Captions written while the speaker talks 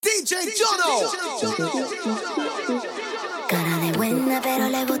DJ Jono. Cara de buena, pero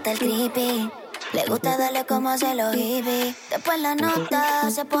le gusta el creepy. Le gusta darle como se los hippie. Después la nota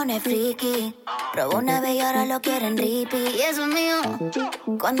se pone friki. Probó una vez y ahora lo quieren rippy. Y eso es mío,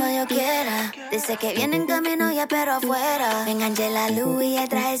 cuando yo quiera. Dice que viene en camino y espero afuera. Me enganché la luz y el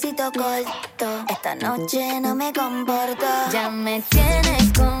trajecito corto. Esta noche no me comporto. Ya me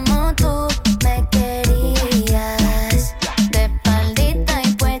tienes como tú me querías. De espaldita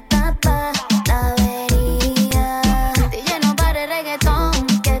y puesta pa' la avería. DJ no pare reggaetón,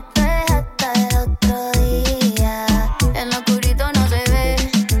 que esto es hasta el otro día. En lo oscurito no se ve.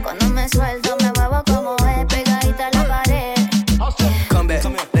 Cuando me suelto me muevo como es, pegadita a la pared. Come back,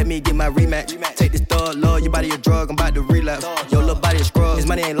 let me get my rematch. Take this thug, love, your body a drug, I'm about to relapse. Your little body a scrub, his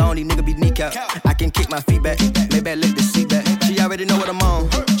money ain't long, these niggas be kneecap. I can kick my feet back, maybe I let the seat back. She already know what I'm on,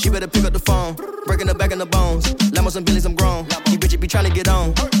 she better pick up the phone. Breaking her back in the bones, Lamos and Billies, I'm grown. These bitches be trying to get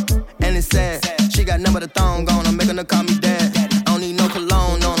on, and it's sad. She got none but a thong on, I'm making her call me dad. I don't need no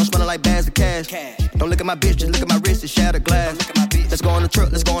cologne, no, I'm smelling like bags of cash. Don't look at my bitch, just look at my wrist, it's shattered glass. Let's go on the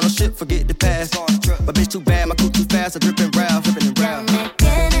truck, let's go on the ship, forget the past. But bitch too bad, my coupe too fast, I drip and round, drippin' and round. Ya me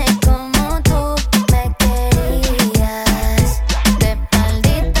tienes como tú me querías. De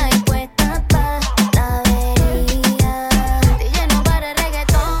espaldita y puesta pa' la avería. DJ no pare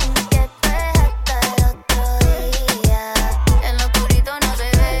reggaetón, que esto es hasta el otro día. En lo oscurito no se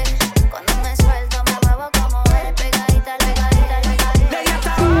ve. Cuando me suelto me muevo como es, pegadita, pegadita, pegadita. Le di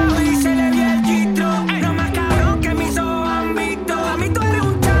hasta abajo y se le vio el gistro. Lo más cabrón que mis ojos han visto. A mí tú eres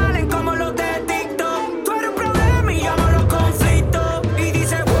un talent como los de TikTok. Tú eres un problema y yo amo los conflictos. Y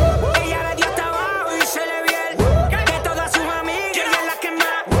dice, ella le dio hasta abajo y se le vio el de todas sus amigas. Ella es la que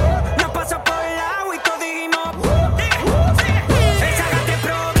más nos pasó por el agua y todos dijimos, esa gata es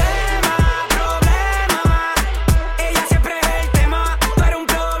problema, problema. Ella siempre es el tema. Tú eres un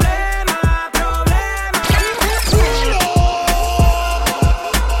problema, problema.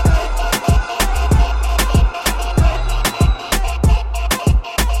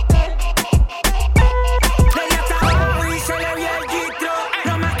 Le di hasta abajo y se le vio el gistro.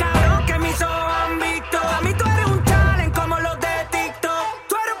 Lo más cabrón que mis ojos han visto. A mí tú eres un talent como los de TikTok.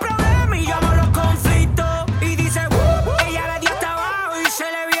 Tú eres un problema y yo amo los conflictos. Y dice, ella le dio hasta abajo y se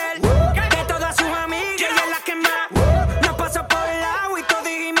le vio el de todas sus amigas. Ella es la que más nos pasó por el agua y todos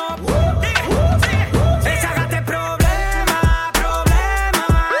dijimos, esa gata es problema, problema.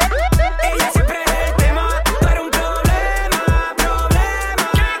 Ella siempre es el tema. Tú eres un problema, problema.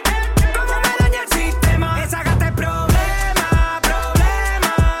 ¿Cómo me daña el sistema? Esa gata es problema,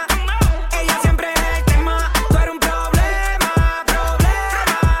 problema. Ella siempre es el tema. Tú eres un problema,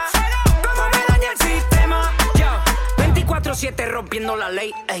 problema. ¿Cómo me daña el sistema? Yo, 24/7 rompiendo la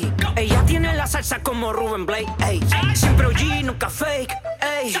ley, ey. Ella tiene la salsa como Ruben Blake, ey. Siempre OG, nunca fake,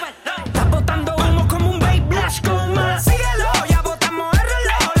 ey. Está botando humo como un babe blast con más. Síguelo, ya botamos el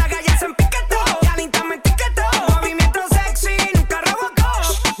reloj. La calle se empiquetó, ya Linta me etiquetó. Movimiento sexy, nunca robocó.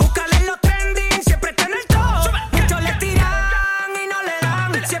 Búscale en los trending, siempre está en el top. Muchos le tiran y no le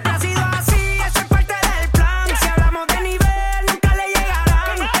dan. Siempre ha sido así, eso es parte del plan. Si hablamos de nivel, nunca le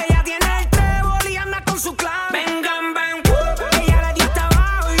llegarán. Ella tiene el trébol y anda con su clan. Vengan, ven, ella le dio hasta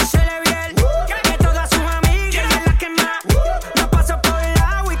abajo y se le vio el de todas sus amigas. Ella es la que más nos pasó por el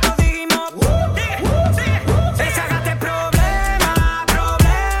agua y todos dijimos, esa gata es problema,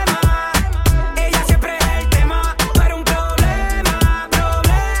 problema. Ella siempre es el tema. Tú eres un problema,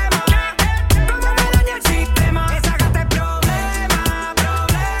 problema. ¿Cómo me daña el sistema? Esa gata es problema,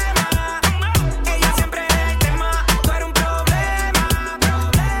 problema. Ella siempre es el tema. Tú eres un problema,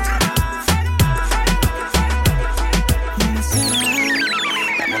 problema.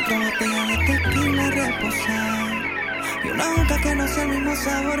 Dame otra botella de tequila reposar y una boca que no sea el mismo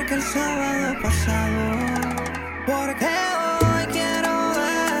sabor que el sábado pasado. Porque hoy quiero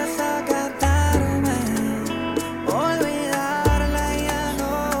desacatarme, olvidarla y ya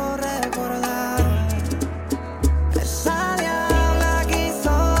no recordar. Esa diabla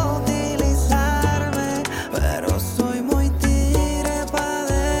quiso utilizarme, pero soy muy tigre pa'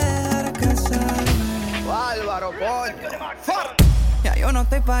 dejar casarme. Bárbaro, coño. Ya yo no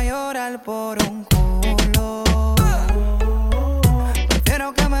estoy pa' llorar por un culo.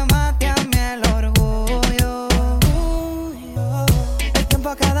 Prefiero que me mate a mí el orgullo. El tiempo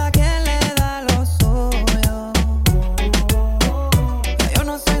a cada quien le da lo suyo. Ya yo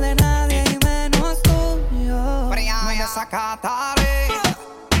no soy de nadie y menos tuyo. No me desacataré.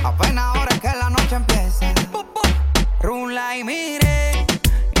 Apenas ahora es que la noche empieza. Rula y mire,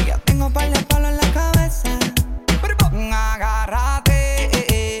 y ya tengo par de palos en la cabeza. Agárrate,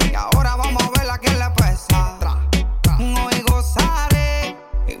 y ahora vamos a ver a quién le pesa. Hoy gozaré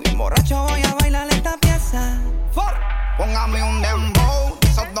y Borracho voy a bailar esta pieza. Póngame un dembow,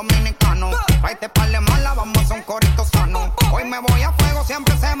 esos dominicanos. Baite parle mala, vamos a hacer un corito sano. Hoy me voy a fuego,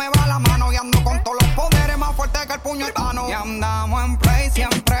 siempre se me va la mano. Y ando con todos los poderes más fuertes que el puño hispano. Y andamos en play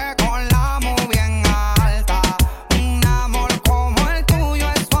siempre con la movie bien alta. Un amor como el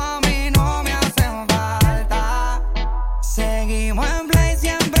tuyo, eso a mí no me hace falta. Seguimos en play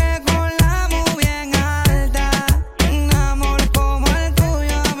siempre con la movie bien alta. Un amor como el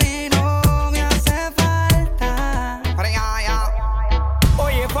tuyo a mí no me hace falta.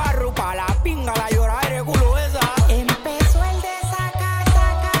 Oye, Farru, pa' la pinga, la lloradera de culo esa. Empezó el desacato.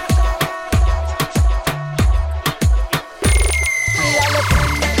 Míralo,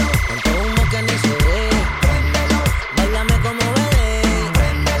 préndelo. Con humo que ni se ve. Préndelo. Báilame como bebé.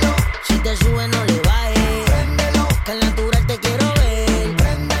 Préndelo. Si te sube, no le bajes. Préndelo. Que al natural te quiero ver.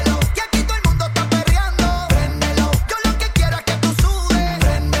 Préndelo. Que aquí todo el mundo está perreando. Préndelo. Yo lo que quiero es que tú sudes.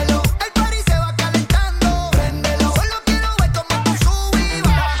 Préndelo. El party se va calentando. Préndelo. Solo quiero ver cómo tú subes y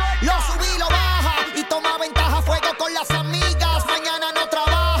bajas. Lo subí y lo baja. Y toma ventaja, fuego con las amigas. Mañana no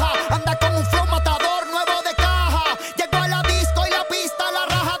trabaja. Anda con un flow matador nuevo de caja. Llegó a la disco y la pista la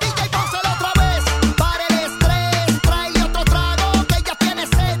raja. DJ, pónselo otra vez. Para el estrés. Trae otro trago que ella tiene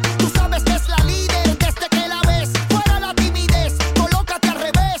sed. Tú sabes que es la líder desde que la ves. Fuera la timidez. Colócate al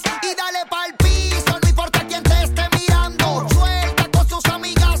revés y dale pa'l piso. No importa quién te esté mirando. Suelta con sus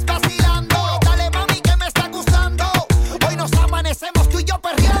amigas vacilando. Dale mami que me está gustando. Hoy nos amanecemos tú y yo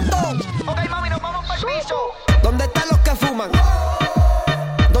perreando. Ok mami, nos vamos pa'l piso. ¿Dónde están los que fuman?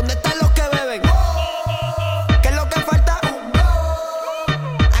 ¿Dónde están los que beben? ¿Qué es lo que falta?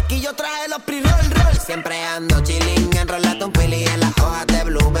 Aquí yo traje los pre-roll. Siempre ando chilling, enrolado un pili en las hojas de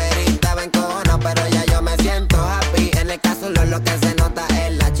blueberry. Estaba encojonado, pero ya yo me siento happy. En el caso lo que se nota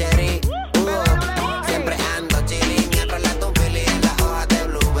es la cherry. Siempre ando chilling, enrolado un pili en las hojas de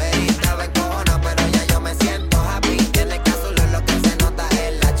blueberry. Estaba encojonado, pero ya yo me siento happy. En el caso lo que se nota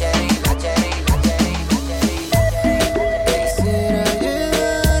es la cherry, la cherry, la cherry, la cherry, la cherry. Quisiera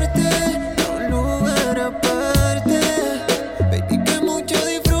llevarte a un lugar aparte. Baby, que mucho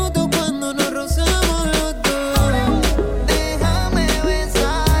disfruto cuando nos rozamos los dos. Déjame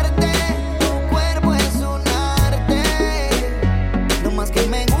besarte, tu cuerpo es un arte. Lo más que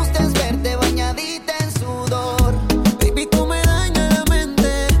me gusta es verte bañadita en sudor. Baby, tú me dañas la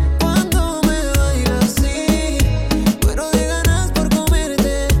mente cuando me bailas así. Muero de ganas por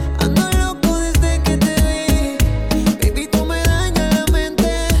comerte, ando loco desde que te vi. Baby, tú me dañas la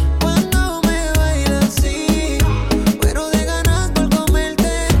mente cuando me bailas así. Muero de ganas por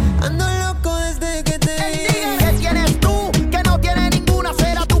comerte, ando loco desde que te vi. ¿Qué tienes tú que no tiene ninguna?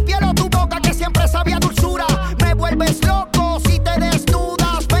 Será tu piel o tu boca que siempre sabía dulzura. Me vuelves loco si te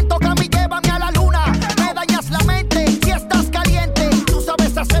desnudas. Ven, tócame y llévame a la luna. Me dañas la mente si estás caliente. Tú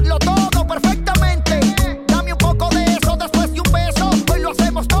sabes hacerlo todo perfectamente. Dame un poco de eso después de un beso. Hoy lo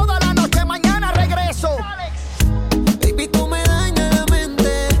hacemos toda la noche, mañana regreso. Baby, tú me dañas la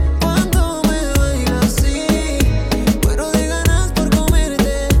mente cuando me bailas así. Muero de ganas por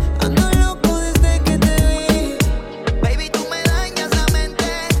comerte, ando loco desde que te vi. Baby, tú me dañas la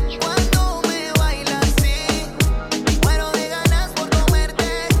mente cuando me bailas así. Muero de ganas por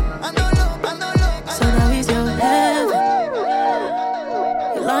comerte, ando loco, ando loco. So now he's your heaven.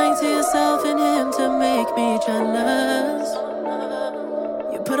 You're lying to yourself and him to make me jealous.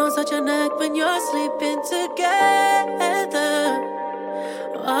 You put on such a neck when you're sleeping together.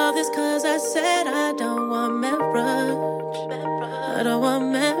 All this cause I said I don't want marriage. I don't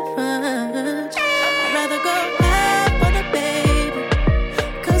want marriage. I'd rather go half on a baby.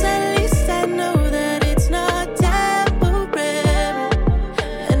 Cause at least I know that it's not temporary.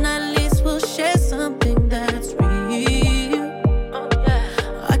 And at least we'll share something that's real.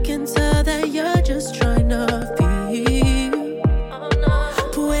 I can tell that you're just trying to feel.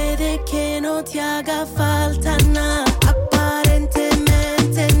 Puede que no te haga falta nada,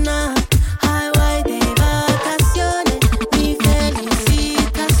 aparentemente nada. Highway de vacaciones, mi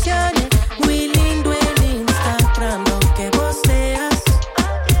felicitaciones. Muy lindo el Instagram lo que posteas.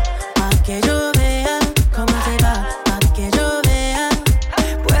 Pa' que yo vea cómo te va, pa' que yo vea.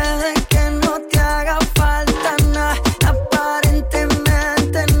 Puede que no te haga falta nada,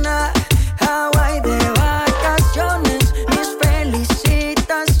 aparentemente nada. Hawaii de vacaciones, mis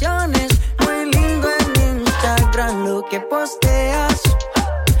felicitaciones. Muy lindo en Instagram lo que posteas.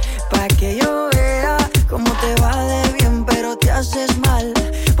 Pa' que yo vea cómo te va de bien, pero te haces mal.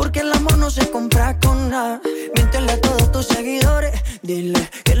 Porque el amor no se compra con nada. Miéntele a todos tus seguidores. Dile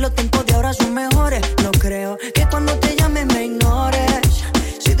que los tiempos de ahora son mejores. No creo que cuando te llame me ignores.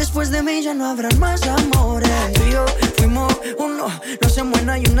 Si después después de mí ya no habrá más amores. Tú y yo fuimos uno, no se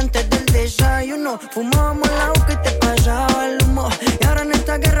muera y uno antes del desayuno. Fumábamos el agua que te pasaba el humo. Y ahora en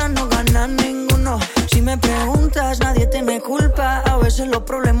esta guerra no gana ninguno. Si me preguntas, nadie te me culpa. A veces los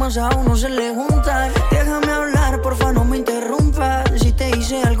problemas a uno se le juntan. Déjame hablar, porfa, no me interrumpas. Si te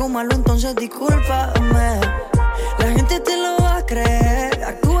hice algo malo, entonces discúlpame. La gente te lo va a creer.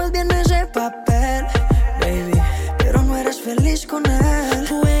 Actúas bien ese papel, baby, pero no eres feliz con él.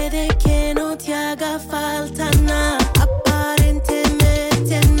 Puede que no te haga falta nada,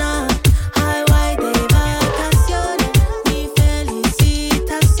 aparentemente nada. Highway de vacaciones, mi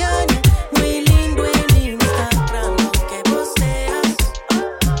felicitaciones. Muy lindo el Instagram lo que posteas,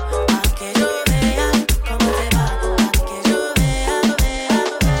 pa' que yo vea cómo te va, pa' que yo vea.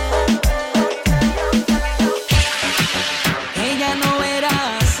 Ella no era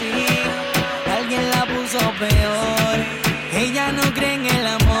así, alguien la puso peor. Ella no cree en el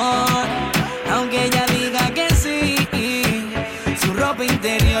amor, aunque ella diga que sí. Su ropa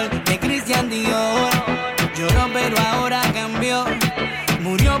interior de Christian Dior lloró pero ahora cambió,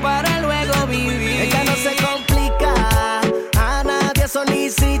 murió para luego vivir. Ella no se complica, a nadie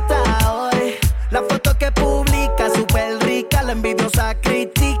solicita hoy. La foto que publica, súper rica, la envidiosa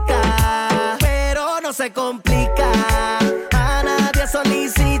critica. Pero no se complica, a nadie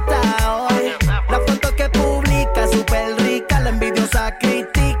solicita hoy. La foto que publica, súper rica, la envidiosa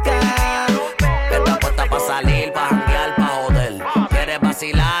critica. Está puesta pa' salir, pa' janguear, pa' joder. Quiere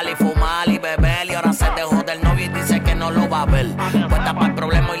vacilar y fumar y beber. Y ahora se dejó del novio y dice que no lo va a ver. Puesta pa' el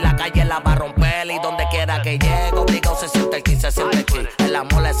problema y la calle la va a romper. Y donde quiera que llegue, obligado se siente aquí, se siente aquí. El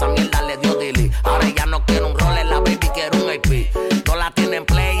amor a esa mierda le dio delete. Ahora ella no quiere un rol, la baby quiere un AP. No la tiene en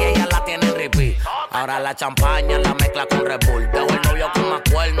play y ella la tiene en repeat. Ahora la champaña la mezcla con Red Bull. Dejó el novio con más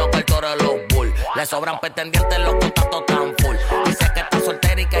cuernos que el toro de los Bulls. Le sobran pretendientes, los contactos tan full. Dice que está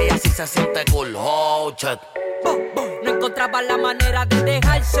soltera y que ella sí se siente cool. Oh, shit. No encontraba la manera de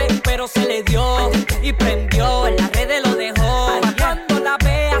dejarse, pero se le dio y prendió. En las redes lo dejó. Cuando la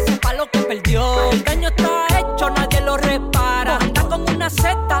vea, sepa lo que perdió. El daño está hecho, nadie lo repara. Anda con una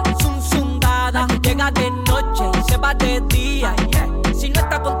seta, zunzundada. Llega de noche y se va de día. Si no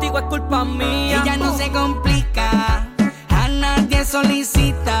está contigo es culpa mía. Ella no se complica, a nadie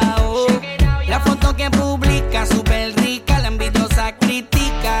solicita. Oh. La foto que publica, súper rica, la envidiosa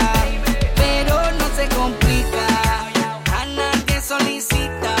critica. Pero no se complica, a nadie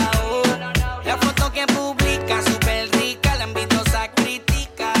solicita. Oh. La foto que publica, súper rica, la envidiosa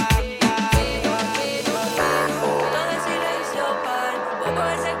critica. Todo es silencio, par, poco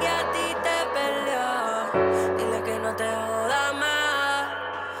es el que a ti te perdió. Dile que no te joda más,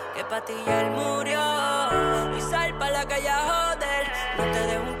 que pa' ti ya él murió. Y sal pa' la calle a joder. No te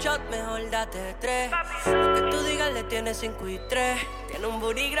des un shot, mejor date 3. Lo que tú digas le tiene 5 y 3. Tiene un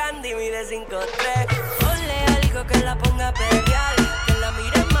booty grande y mide 5'3". Ponle algo que la ponga a pelear, que la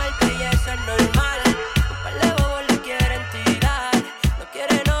mire mal, que ya eso es normal. Un par de bobos le quieren tirar. No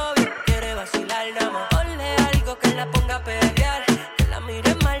quiere novio, quiere vacilar nada más. Ponle algo que la ponga a pelear, que la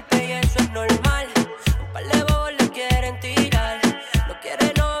mire mal, que ya eso es normal. Un par de bobos le quieren tirar. No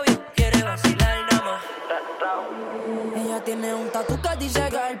quiere novio, quiere vacilar nada más. Ella tiene un tatu que dice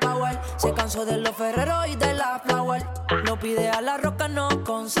girl power. Se cansó de los ferreros y de la flower. No pide a la roca, no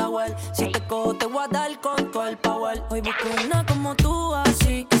con sour. Si te cojo te voy a dar con todo el power. Hoy busco una como tú,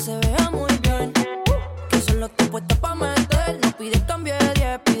 así que se vea muy bien, que solo estoy puesta pa' meter. No pide cambio de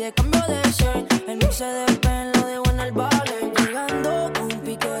 10, pide cambio de 100. El mix se despen, lo dejo en el vale. Llegando con un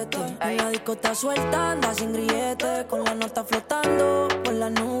piquete, en la disco está suelta, anda sin grillete. Con la nota flotando por la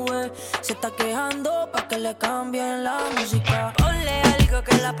nube. Se está quejando pa' que le cambien la música. Ponle algo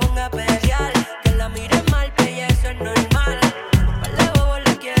que la ponga a pelear, que la mire mal, que ya eso es normal. Un par de bobos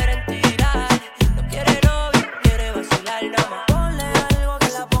le quieren tirar. No quiere novio, quiere vacilar nada más. Ponle algo que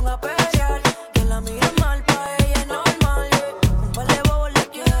la ponga a pelear, que la mire mal, pa' ella es normal. Un par de bobos le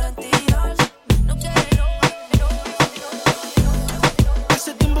quieren tirar. No quiere novio.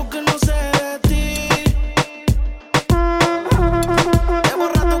 Hace tiempo que no sé de ti. Llevo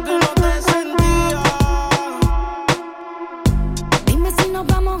rato que no te sentía. Dime si nos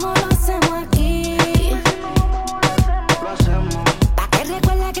vamos o lo hacemos aquí. Lo hacemos. Pa' que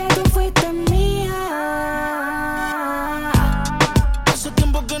recuerde que tú fuiste mía. Hace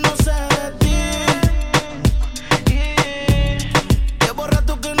tiempo que no sé de ti. Llevo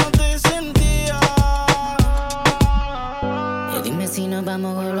rato que no te sentía. Y dime si nos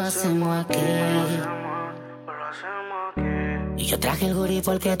vamos o lo hacemos aquí. Y yo traje el gurí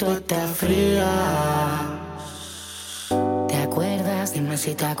porque tú estás fría. ¿Te acuerdas? Dime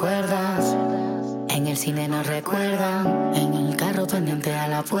si te acuerdas. En el cine nos recuerdan, en el carro pendiente a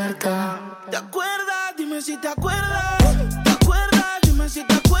la puerta. ¿Te acuerdas? Dime si te acuerdas. ¿Te acuerdas? Dime si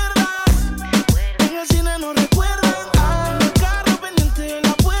te acuerdas. En el cine nos recuerdan, en el carro pendiente de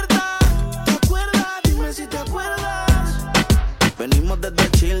la puerta. ¿Te acuerdas? Dime si te acuerdas. Venimos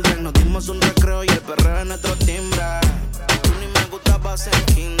desde Children, nos dimos un recreo y el perreo es nuestro timbre. Tú ni me gustabas en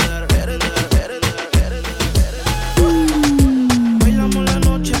kinder. Bailamos la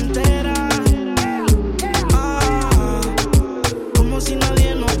noche entera, como si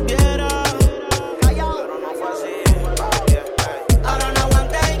nadie nos viera. Pero no fue así. Ahora no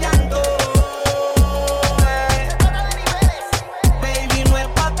aguanta el llanto, baby, no es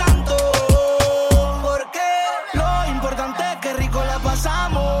pa' tanto. Porque lo importante es que rico la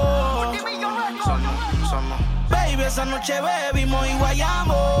pasamos. Baby, esa noche bebimos y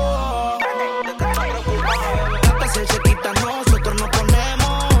guayamos. Hasta se quita, nosotros nos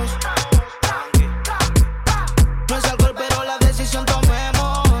ponemos. No es alcohol, pero la decisión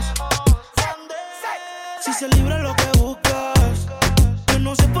tomemos. Si se libra lo que buscas, yo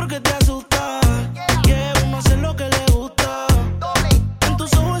no sé por qué te asustas. Que uno hace lo que le gusta. En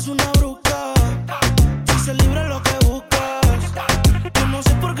tus ojos es una bruca. Si se libra lo que buscas, yo no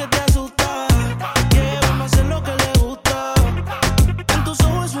sé por qué te asustas. Que uno hace lo que le gusta. En tus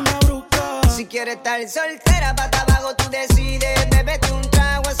ojos es una bruca. Si quieres estar soltera, pata abajo tú decides. Bébete un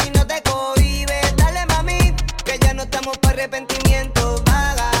trago así no te cohibes. Dale mami, que ya no estamos para arrepentimiento.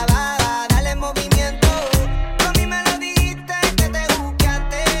 Vaga, vaga, dale movimiento. A mí me lo dijiste, que te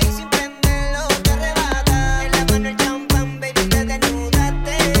buscaste. Y sin prenderlo te arrebata. En la mano el champán, baby, te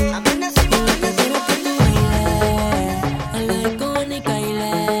desnudaste. Amanecimos, amanecimos. A la icónica y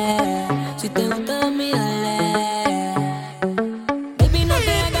le, si te gusta mi dale. Baby, no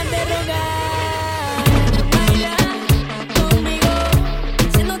te hagas de rogar. Baila conmigo.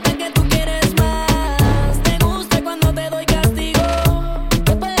 Se nota que tú quieres más. Te gusta cuando te doy castigo.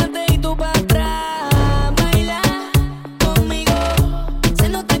 Yo para adelante y tú para atrás. Baila conmigo. Se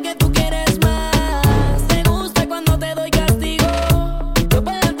nota que tú quieres más. Te gusta cuando te doy castigo. Yo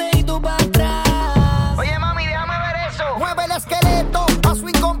para adelante y tú para atrás. Oye mami, déjame ver eso. Mueve el esqueleto, paso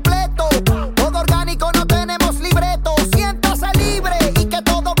incompleto. Todo orgánico, no tenemos libreto. Siéntase libre y que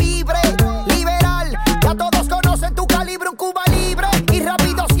todo vibre. Liberal, ya todos conocen tu calibre, un Cuba libre. Y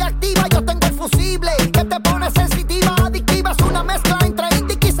rápido se activa, yo tengo el fusible. Que te pone sensitiva, adictiva. Es una mezcla entre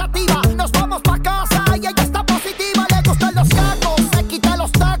indica y sativa. Nos vamos pa' casa y ella está positiva. Le gustan los cacos, se quita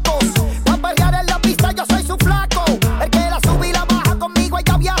los tacos. Va a pelear en la pista, yo soy su flaco. El que la sube y la baja conmigo,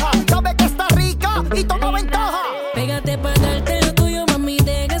 ella viaja. Sabe que está rica y toma ventaja. Pégate pa' darte lo tuyo, mami,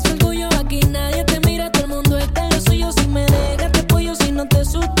 deja su orgullo. Aquí nadie te mira, todo el mundo está en lo suyo. Si me dejas te apoyo, si no te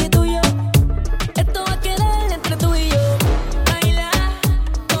sustituyo. Esto va a quedar entre tú y yo. Baila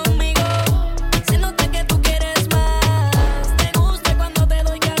conmigo. Se nota que tú quieres más. Te gusta cuando te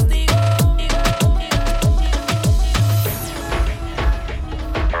doy castigo.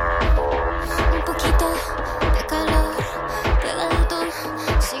 Un poquito de calor, pegadito,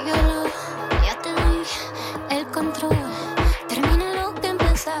 síguelo, ya te doy el control. Termina lo que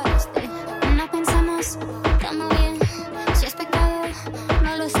empezaste, no pensamos, estamos bien. Si es pecado,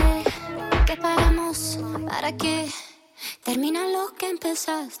 no lo sé. ¿Qué paramos? ¿Para qué? Termina lo que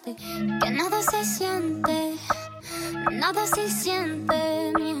empezaste, que nada se siente,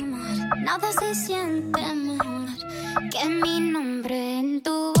 mi amor. Nada se siente mejor que mi nombre en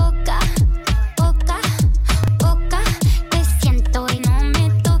tu boca, boca, boca. Te siento y no me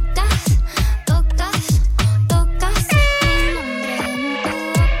tocas, tocas, tocas. Mi nombre en tu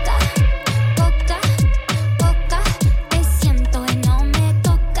boca, boca, boca. Te siento y no me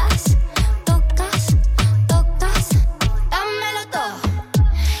tocas, tocas, tocas. Dámelo todo.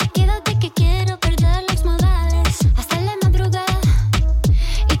 Quédate que quiero perder los modales hasta la madrugada.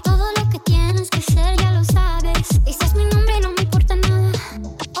 Y todo lo que tienes que ser ya lo sabes. Dices mi nombre y no me importa nada.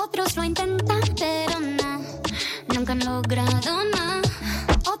 Otros lo intentan, pero no, nunca han logrado nada.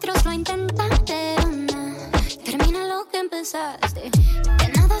 Otros lo intentan, pero no. Termina lo que empezaste. Que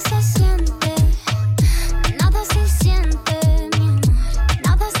nada se siente, mi amor.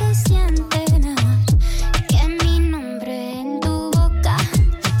 Nada se siente mejor que mi nombre en tu boca,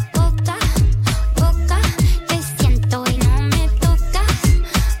 boca, boca. Te siento y no me tocas,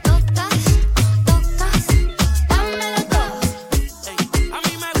 tocas, tocas. Dámelo todo. A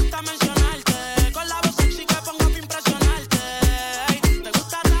mí me gusta mencionarte, con la voz sexy que pongo para impresionarte. Te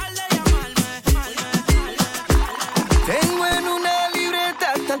gusta darle y amarme. Tengo en una libreta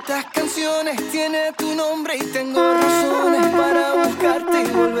tantas canciones, tiene tu nombre y tengo razones para buscarte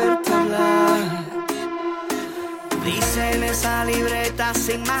y volverte a hablar. Dice en esa libreta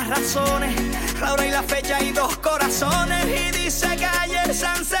sin más razones, la hora y la fecha y 2 corazones. Y dice calle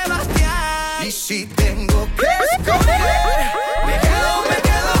San Sebastián. Y si tengo que escoger, me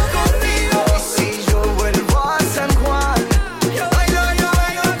quedo contigo. Y si yo vuelvo a San Juan, yo bailo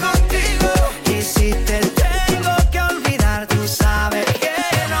contigo. Y si te tengo que olvidar, tú sabes que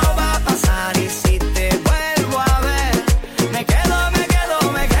no va a pasar. Y si te vuelvo a ver, me quedo contigo.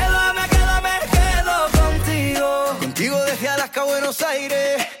 Contigo desde Alaska a Buenos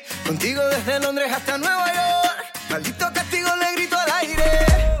Aires, contigo desde Londres hasta Nueva York. Maldito castigo le grito al aire.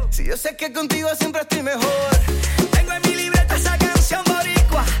 Si yo sé que contigo siempre estoy mejor. Tengo en mi libreta esa canción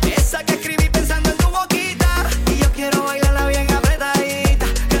boricua, esa que escribí pensando en tu boquita. Y yo quiero bailarla bien apretadita,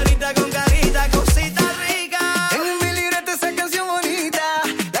 carita con carita, cosita rica. Tengo en mi libreta esa canción bonita,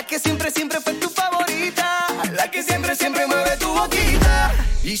 la que siempre fue tu favorita, la que siempre mueve tu boquita.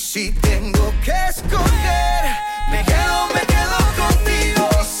 Y si tengo que escoger, me quedo contigo.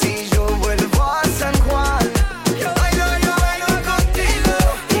 Y si yo vuelvo a San Juan, yo bailo contigo.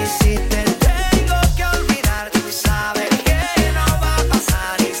 Y si te tengo que olvidar, tú sabes que no va a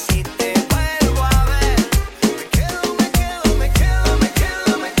pasar. Y si te vuelvo a ver, me quedo.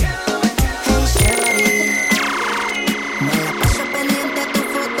 Hey shorty, me la paso pendiente a tu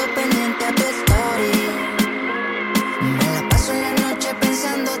foto, pendiente a tu story. Me la paso en la noche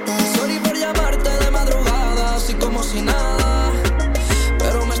pensándote. Sorry por llamarte de madrugada, así como si nada.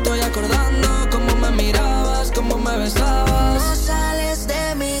 Pero me estoy acordando cómo me mirabas, cómo me besabas. No sales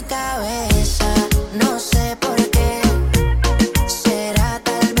de mi cabeza, no sé por qué. Será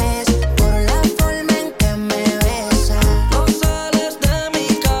tal vez por la forma en que me besas. No sales de mi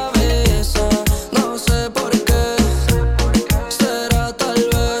cabeza, no sé por qué. Será tal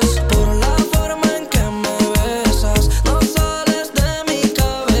vez por la forma en que me besas. No sales de mi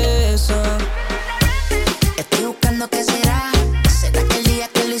cabeza. Estoy buscando qué será. ¿Será que el día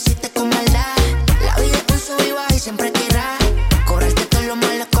que lo hiciste con maldad? La vida es un sub y baja y siempre querrá cobrarte todo lo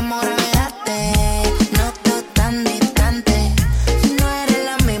malo como gravedad. Te noto tan distante, no eres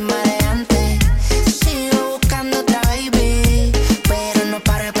la misma de antes. Sigo buscando otra baby, pero no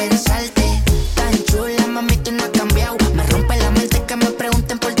paro de pensarte. Tan chula, mami, tú no has cambiado. Me rompe la mente que me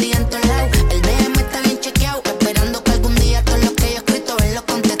pregunten por ti en todos lados. El DM está bien chequeado, esperando que algún día todo lo que yo he escrito verlo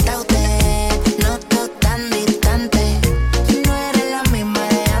contestado. Te noto tan distante, no eres la misma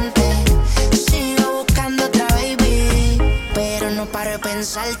de antes. Sigo buscando otra baby, pero no paro de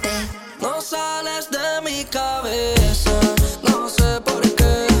pensarte. No sales de mi cabeza, no sé por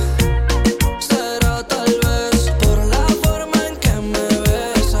qué. Será tal vez por la forma en que me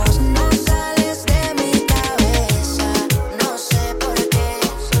besas. No sales de mi cabeza, no sé por qué.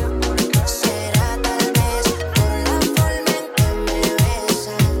 Será tal vez por la forma en que me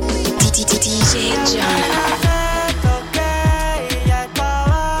besas. DJ John. te toqué y ya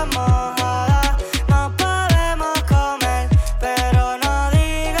estaba mojada. No podemos comer, pero no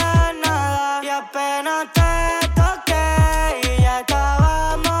digas nada. Y apenas te toqué y ya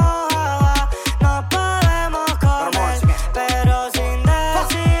estaba mojada. No podemos comer, pero sin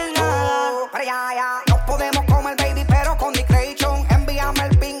decir nada. No podemos comer, baby, pero con discretion. Envíame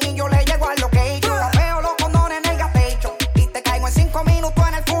el pin y yo le llego al location. Tapeo los condones en el gas station y te caigo en 5 minutos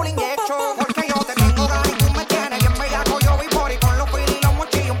en el full injection. Porque yo te tengo ganas y tú me tienes bien bellaco. Yo vi por y con los filis y los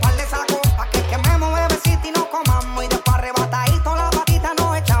mochillos, un par de sacos. Pa' que quememos, bebecita, y nos comamos. Y después arrebatadito la patita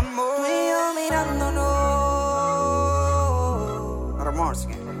nos echamos. Tú y yo mirándonos,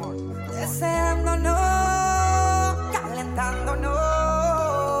 Deseándonos, calentándonos.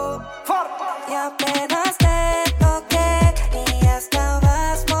 y apenas te toqué y ya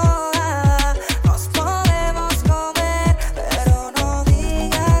estabas mojada. Nos podemos comer, pero no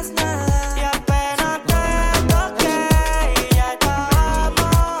digas nada. Y apenas te toqué y ya estaba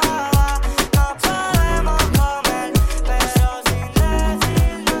mojada. No podemos comer, pero sin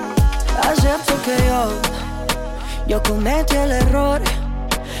decir nada. Acepto que yo cometí el error,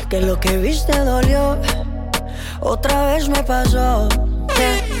 que lo que viste dolió, otra vez me pasó.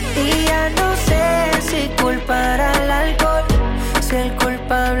 Y ya no sé si culpar al alcohol, si el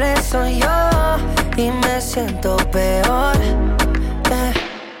culpable soy yo y me siento peor.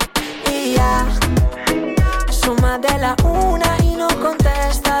 Y ya son más de la 1 y no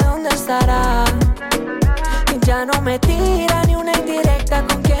contesta dónde estará. Y ya no me tira ni una indirecta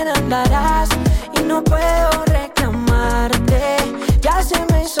con quién andarás. Y no puedo reclamarte, ya se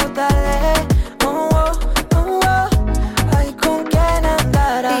me hizo tarde. Oh, oh, oh, oh. Ay, ¿con quién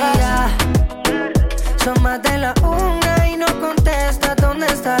andarás? Y ya son más de la 1 y no contesta dónde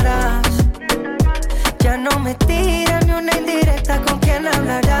estarás. Ya no me tira ni una indirecta con quién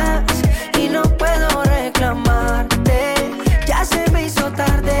hablarás. Y no puedo reclamarte,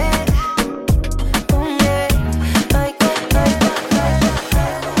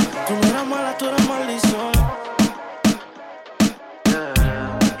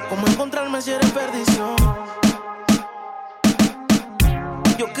 si eres perdición.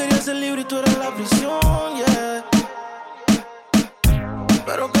 Yo quería ser libre y tú eras la prisión, yeah.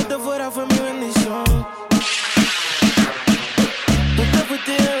 Pero que te fuera fue mi bendición. Tú te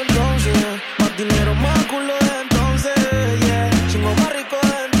fuiste entonces, más dinero, más culo de entonces, yeah. Chingo más rico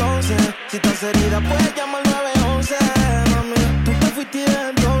de entonces. Si estás herida puedes llamar al 911, mami. Tú te fuiste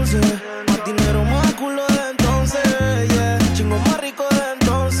entonces, más dinero, más culo de entonces, yeah. Chingo más rico de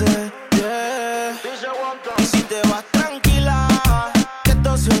entonces, yeah. Y si te vas tranquila, que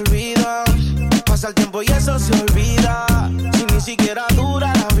esto se olvida. Pasa el tiempo y eso se olvida. Si ni siquiera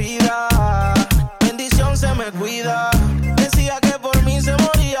dura la vida, bendición se me cuida. Decía que por mí se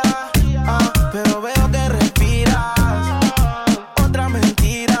moría, pero veo que respiras. Otra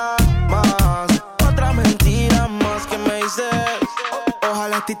mentira más que me dices.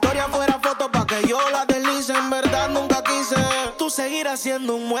 Ojalá esta historia fuera foto pa' que yo la deslice. En verdad nunca quise tú seguirás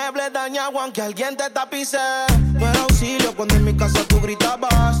siendo un mueble dañado aunque alguien te tapice. No era auxilio cuando en mi casa tú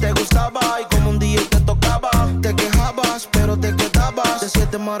gritabas. Te gustaba y como un día te tocaba. Te quejabas pero te quedabas. De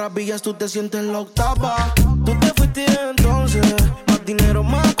 7 maravillas tú te sientes la octava. Tú te fuiste entonces, más dinero,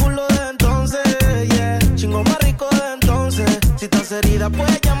 más culo de entonces, yeah. Chingo más rico de entonces. Si estás herida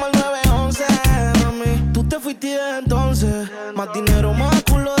puedes llamar al 911, mami. Tú te fuiste entonces, más dinero, más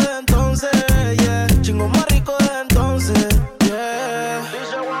culo de entonces, yeah. Chingo más rico de entonces, yeah.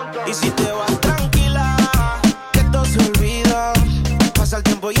 Y si te vas tranquila, que esto se olvida. Pasa el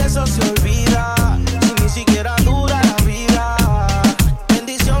tiempo y eso se olvida. Si ni siquiera dura la vida,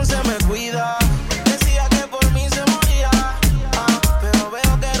 bendición se me cuida. Decía que por mí se moría, pero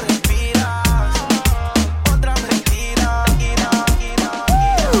veo que respiras. Otra mentira.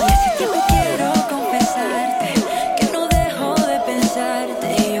 Hace tiempo quiero confesarte que no dejo de pensarte.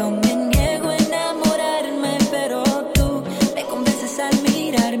 Yo me niego a enamorarme, pero tú me convences al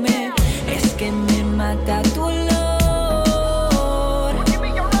mirarme. Es que me mata tu olor.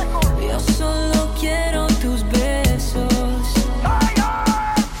 Yo solo quiero tus besos.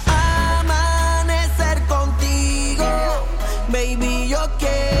 Amanecer contigo, baby, yo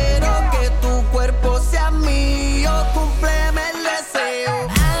quiero que tu cuerpo sea mío, cúmpleme el deseo.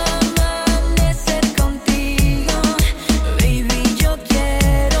 Amanecer contigo, baby, yo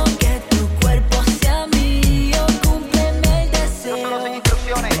quiero que tu cuerpo sea mío, cúmpleme el deseo.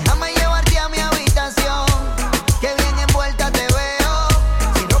 Déjame llevarte a mi habitación, que bien envuelta te veo.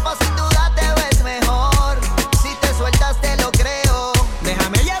 Sin ropa sin duda te ves mejor. Si te sueltas te lo creo.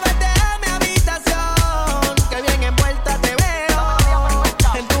 Déjame llevarte a mi habitación, que bien envuelta te veo.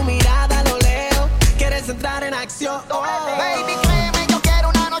 En tu mirada lo leo, quieres entrar en acción. Baby, créeme, yo quiero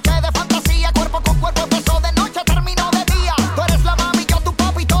una noche de fantasía. Cuerpo con cuerpo, beso de noche, termino de día. Tú eres la mami, yo tu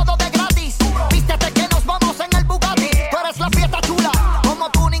papi, todo de gratis. Vístete que nos vamos en el Bugatti. Tú eres la fiesta chula, como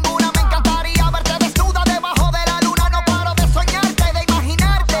tú ninguna. Me encantaría verte desnuda debajo de la luna. No paro de soñarte, de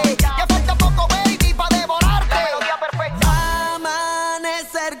imaginarte. Ya falta poco, baby, pa' devorarte.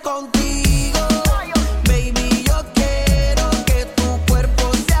 Amanecer contigo, baby, yo quiero que tu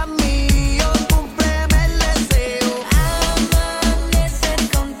cuerpo sea mío, cúmpleme el deseo. Amanecer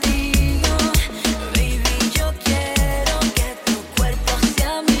contigo, baby, yo quiero que tu cuerpo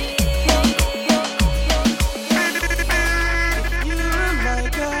sea mío. You're my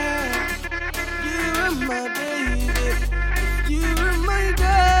girl, you're my baby, you're my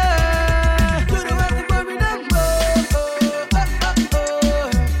girl. You don't have to worry no more.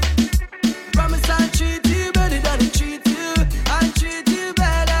 Promise I'll treat you better than I treat you. I'll treat you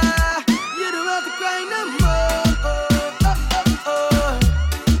better. You don't have to cry no more.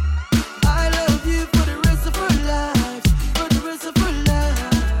 I love you for the rest of our lives, for the rest of our lives.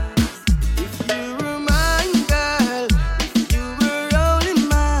 If you were mine, girl, if you were only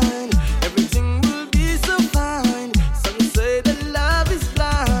mine, everything will be so fine. Some say that love is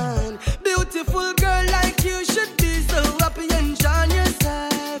blind. Beautiful girl like you should be so happy, enjoying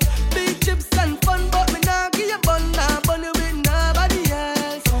yourself. Big chips and fun, but me nah give you bun, nah bun you with nobody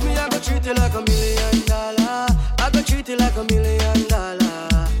else. Me I go treat you like $1 million. I go treat you like $1 million.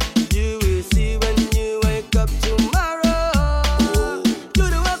 You will see when you wake up tomorrow. You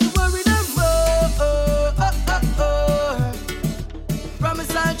don't have to worry no more.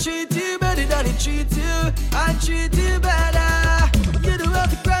 Promise I'll treat you better than I treat you. I'll treat you better. You don't have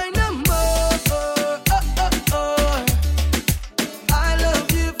to cry no more. I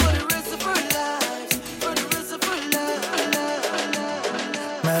love you for the rest of our lives, for the rest of our lives.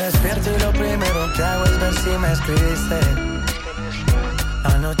 Me despierto y lo primero que hago es ver si me escribiste.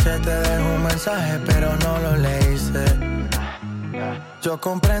 Anoche te dejo un mensaje pero no lo leíste. Yo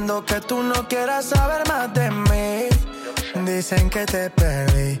comprendo que tú no quieras saber más de mí. Dicen que te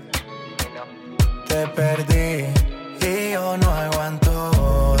perdí. te perdí y yo no aguanto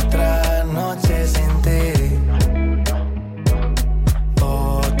otra noche sin ti.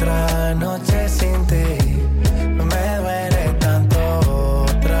 Otra noche sin ti. Me duele tanto.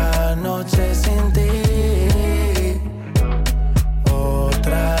 Otra noche sin ti.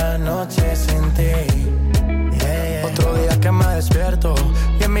 Otra noche sin ti. Yeah. Otro día que me despierto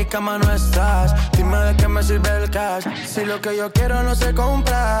y en mi cama no estás. Dime de qué me sirve el cash si lo que yo quiero no se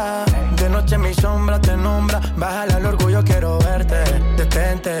compra. De noche mi sombra te nombra. Bájale al orgullo, quiero verte.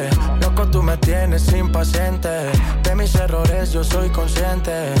 Detente, loco, tú me tienes impaciente. De mis errores yo soy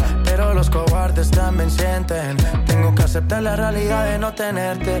consciente, pero los cobardes también sienten. Tengo que aceptar la realidad de no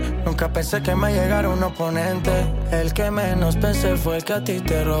tenerte. Nunca pensé que me llegara un oponente. El que menos pensé fue el que a ti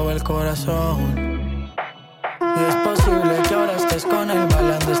te robó el corazón. Y es posible que ahora estés con él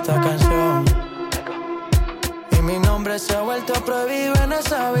bailando esta canción. Y mi nombre se ha vuelto prohibido en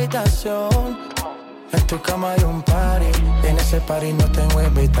esa habitación. En tu cama hay un party y en ese party no tengo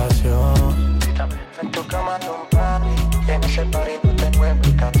invitación. En tu cama hay un party y en ese party no tengo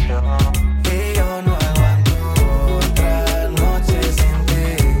invitación. Y yo no aguanto otra noche sin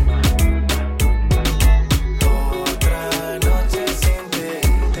ti. Otra noche sin ti.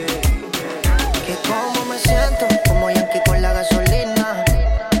 Que como me siento, como Yankee con la gasolina.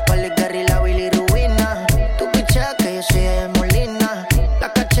 Pali Gary, la Billy Rubina. Tu picha que yo soy de Molina.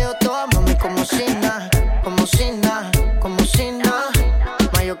 La cacheo toda, mami, como Sina. Como Sina, como Sina.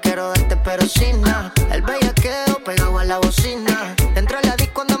 Ma, yo quiero darte pero sin nada. El bellaqueo pegado a la bocina. Dentro de la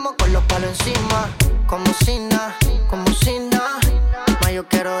disco andamos con los palos encima. Como Sina, como Sina. Ma, yo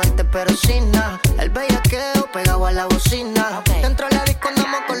quiero darte pero sin nada. El bellaqueo pegado a la bocina. Dentro de la disco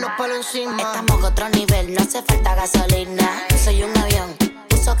andamos con los palos encima. Estamos a otro nivel, no hace falta gasolina. Soy un avión,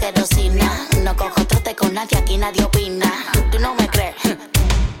 uso querosina. No cojo trote con nadie, aquí nadie opina. Tú no me crees.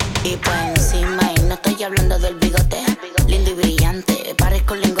 Y pues encima, y no estoy hablando del bigote. Lindo y brillante,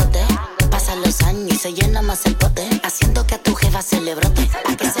 parezco un lingote. Pasan los años y se llena más el pote. Haciendo que a tu jefa se le brote.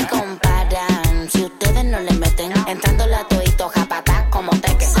 ¿A qué se comparan si ustedes no le meten? Entrando la toito, japata como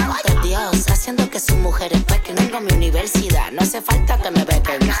Tekken. Santo Dios, haciendo que sus mujeres pequen. Tengo mi universidad, no hace falta que me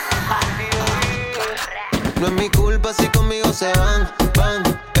bequen. No es mi culpa si conmigo se van.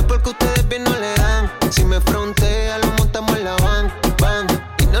 Es porque ustedes bien no le dan. Si me frontea, lo montamos en la van.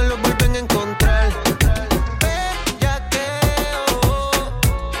 Y no lo vuelven a encontrar. Bellaqueo.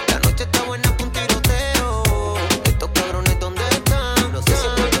 La noche está buena pa' un tiroteo. Estos cabrones, ¿dónde están? No sé si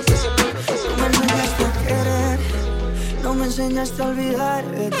No me enseñaste a querer, no me enseñaste a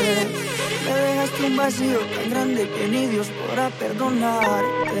olvidarte. Me dejaste un vacío tan grande que ni Dios podrá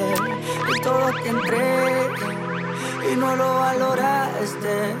perdonarte. Y todo te entregué y no lo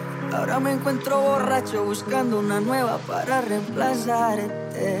valoraste. Ahora me encuentro borracho buscando una nueva para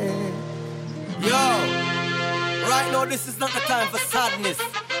reemplazarte. Yo, right now this is not the time for sadness.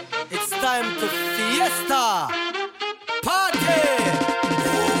 It's time to fiesta. Party.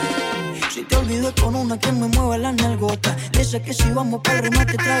 Si te olvidé con una que me mueve la nalgota. Esa que si vamos pa'l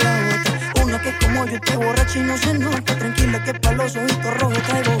remate trae la bota. Una que como yo te borracha y no se nota. Tranquila que pa' los ojitos rojos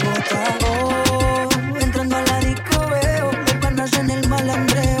traigo gota. Oh, entrando a la disco veo los panas en el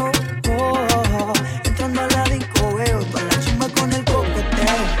malandreo. Oh, entrando a la disco veo toda la chimba con el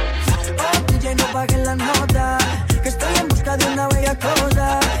coqueteo. Oh, DJ no bajes la nota, que estoy en busca de una bella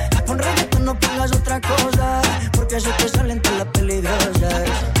cosa. Con reggaetón no pongas otra cosa, porque eso te salen todas las peligrosas.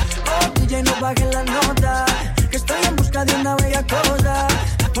 DJ no bajes la nota, que estoy en busca de una bella cosa.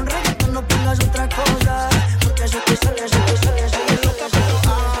 Con reggaetón no pongas otra cosa, porque eso te sale, eso te sale, eso te sale, eso te sale.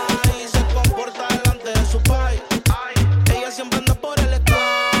 Ay, se comporta delante de su pai. Ella siempre anda por el sky.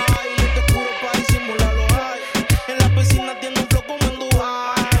 Lente oscuro pa' disimularlo, ay. En la piscina tiene un flow como en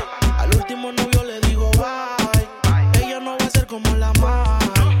Dubai. Al último novio le digo bye. Ella no va a ser como la mai.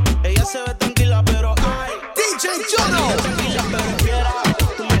 Ella se ve tranquila pero ay. DJ Jono. Tranquila pero fiera.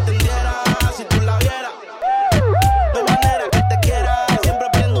 Tú me entendieras si tú la vieras. No hay manera que te quiera. Siempre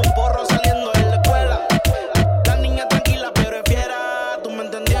prendo un porro saliendo de la escuela. La niña tranquila pero es fiera. Tú me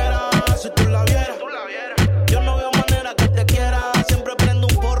entendieras si tú la vieras. Yo no veo manera que te quiera. Siempre prendo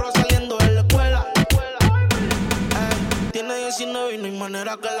un porro saliendo de la escuela. Tiene 19 y no hay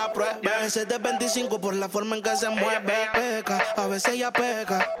manera que la pruebe. A veces de 25 por la forma en que se mueve. Peca, a veces ella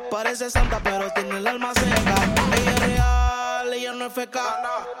peca. Parece santa pero tiene el alma seca. Ella es real, ella no es feca.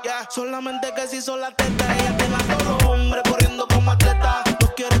 Yeah. Solamente que si son la teta. Ella tiene a todo hombre corriendo como atleta.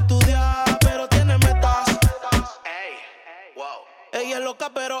 No quiere estudiar pero tiene metas. Ella es loca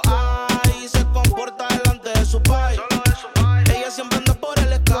pero ay, se comporta delante de su pai. Ella siempre anda por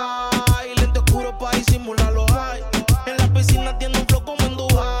el sky. Lente oscuro pa' disimularlo, ay. En la piscina tiene un flow como en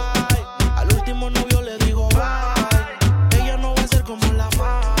Dubai. Al último novio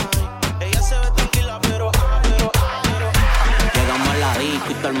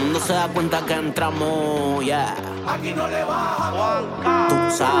se da cuenta que entramos, yeah. Aquí no le bajamos. Tú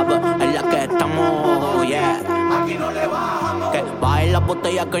sabes, en la que estamos, yeah. Aquí no le bajamos. Que baila la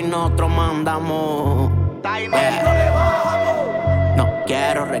botella que nosotros mandamos. Aquí no le bajamos. No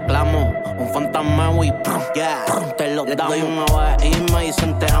quiero reclamo, un fantasma y yeah. Te lo doy una vez y me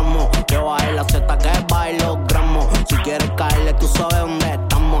dicen te amo. Que baile la Z, que baile los gramos. Si quieres caerle, tú sabes dónde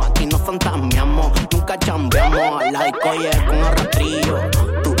estamos. Aquí no fantasmeamos, nunca chambeamos. La disco con arrastrillo.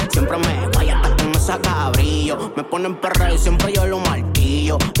 Tú siempre me fallas hasta que me saca brillo. Me ponen perreo y siempre yo lo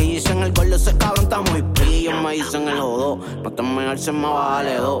martillo. Y dicen el gol de ese cabrón está muy pillo. Me dicen el jodó, no te me alces más,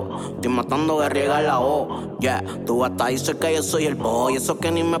 bájale dos. Estoy matando que riega la voz, yeah. Tú hasta dices que yo soy el boy, eso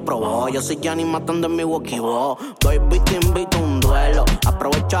que ni me probó. Yo soy Gianni matando en mi walkie-walk. Baby, te invito a un duelo.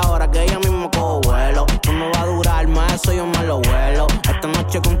 Aprovecha ahora que ella mismo cojo vuelo. Tú no va a durar más, eso yo me lo vuelo. Esta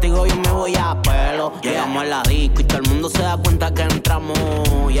noche contigo yo me voy a pelo, yeah. Llegamos a la disco y todo el mundo se da cuenta que entramos,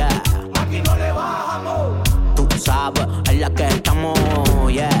 yeah. Aquí no le bajamos. Tú sabes, en la que estamos,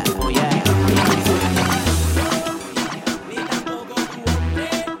 yeah, yeah.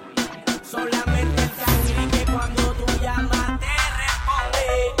 Solamente el cangri que cuando tú llamas te responde.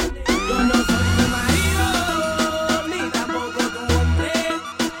 Yo no soy tu marido, ni tampoco tu hombre.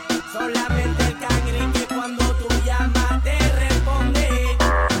 Solamente el cangri que cuando tú llamas te responde.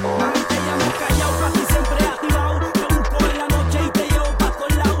 Mami, te llamo callado, pa' ti siempre activado. Te busco en la noche y te llevo pa'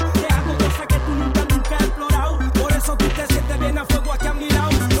 todos lados. Te hago cosas que tú nunca has explorado. Por eso tú te sientes bien a fuego aquí a mi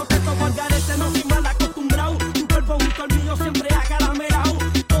lado. No te toco al garete, no soy mal acostumbrado. Tu cuerpo junto al mío siempre acaramelado.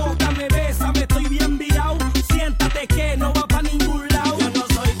 Tócame, bésame, estoy bien virado. Siéntate que no va pa' ningún lado. Yo no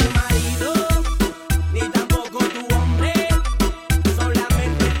soy tu marido, ni tampoco tu hombre.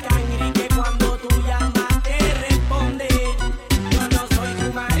 Solamente el cangri que cuando tú llamas te responde. Yo no soy tu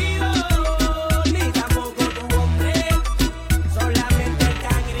marido, ni tampoco tu hombre. Solamente el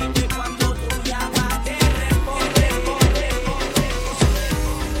cangri que cuando tú llamas te responde.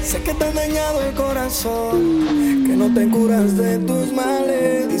 Sé que te ha dañado el corazón, que no te curas de tus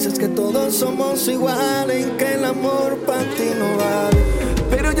males. Dices que todos somos iguales y que el amor para ti no vale.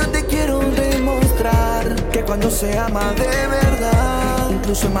 Pero yo te quiero demostrar que cuando se ama de verdad,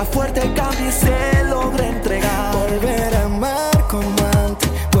 incluso es más fuerte el cambio y se logra entregar. Volver a amar como antes,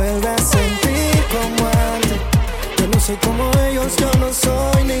 vuelve a sentir como antes. Yo no soy como ellos, yo no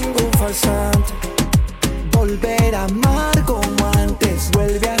soy ningún farsante. Volver a amar como antes,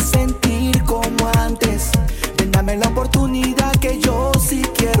 vuelve a sentir como antes. Ven, dame la oportunidad que yo sí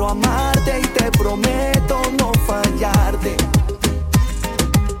quiero amarte y te prometo no fallarte.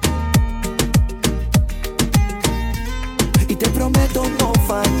 Y te prometo no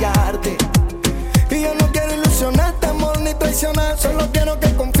fallarte. Y yo no quiero ilusionarte, amor, ni traicionar. Solo quiero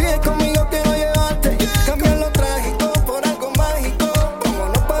que confíes conmigo, quiero llevarte. Cambiar lo trágico por algo mágico.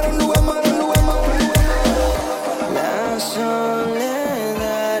 Vámonos para un lugar más, un lugar más. La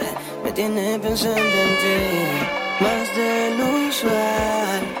soledad me tiene pensando en ti más de lo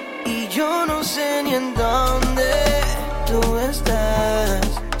usual. Y yo no sé ni en dónde tú estás.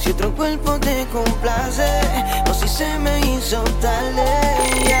 Si otro cuerpo te complace o si se me hizo tarde,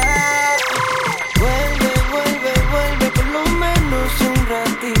 yeah. Vuelve, vuelve, vuelve por lo menos un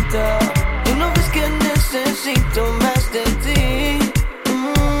ratito. Tú no ves que necesito más de ti.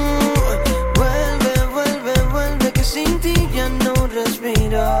 Vuelve, vuelve, vuelve, que sin ti ya no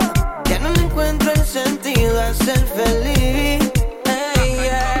respiro. Ya no le encuentro el sentido a ser feliz. Hey,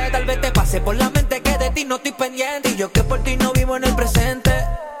 yeah. Tal vez te pase por la mente que de ti no estoy pendiente. Y yo que por ti no vivo en el presente.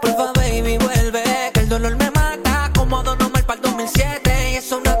 Porfa, baby, vuelve, que el dolor me mata. Como Don Omar para el 2007. Y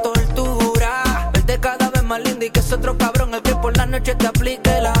eso es una tortura. Verte cada vez más linda y que es otro cabrón el que por la noche te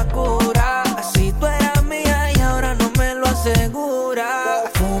aplique la cura. Así tú eras mía y ahora no me lo asegura.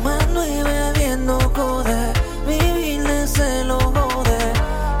 Fumando y bebiendo code, vivir se lo jode.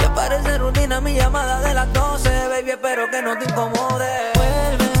 Ya parece rutina mi llamada de las 12. Baby, espero que no te incomode.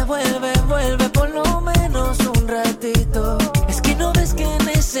 Vuelve, vuelve, vuelve por lo menos un ratito. Es que no ves que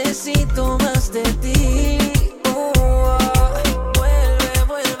necesito más de ti. Vuelve,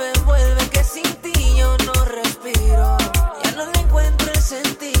 vuelve, vuelve, que sin ti yo no respiro. Ya no le encuentro el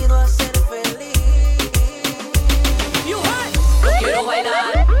sentido a ser feliz. Yo quiero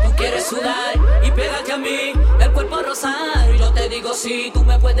bailar, tú quieres sudar y pégate a mí, el cuerpo rosar. Y yo te digo si tú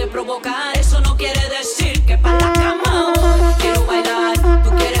me puedes provocar, eso no quiere decir que para la cama. Quiero bailar, tú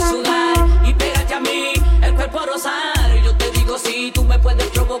quieres sudar y pégate a mí, el cuerpo rosar. Y yo te digo si tú me puedes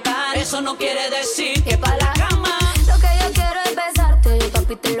provocar, eso no quiere decir que para la cama. Lo que yo quiero es besarte,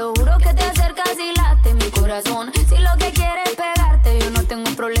 papi, te lo juro que te acercas y late mi corazón. Si lo que quieres es pegarte, yo no tengo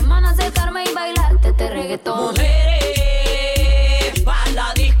problema en acercarme y bailarte este reggaetón. Mujeres, pa'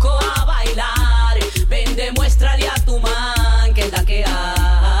 la disco.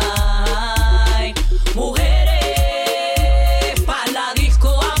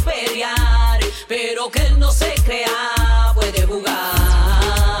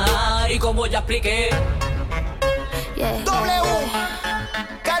 expliqué. W,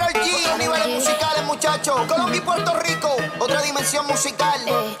 Karol G, niveles musicales, muchachos. Colombia y Puerto Rico, otra dimensión musical.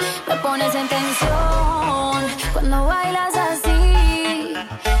 Me pones en tensión cuando bailas así.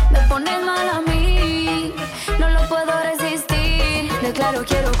 Me pones mal a mí, no lo puedo resistir. Declaro,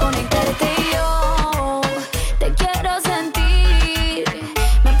 quiero conectarte y yo te quiero sentir.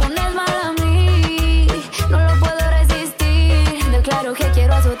 Me pones mal a mí, no lo puedo resistir. Declaro que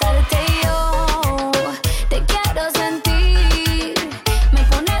quiero azotarte y yo te quiero sentir. Me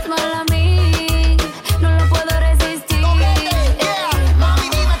pones mal a mí, no lo puedo resistir. Mami,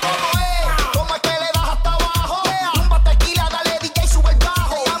 dime cómo es que le das hasta abajo. Tumba tequila, dale DJ, sube el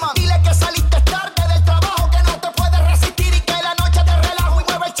bajo. Dile que saliste tarde del trabajo, que no te puedes resistir y que la noche te relajo y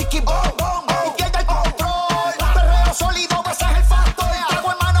mueve el chiquibón. Y pierde el control. Perreo sólido, ese es el factor.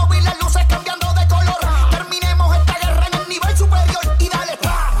 Trago en mano, vi las luces cambiando de color. Terminemos esta guerra en el nivel superior y dale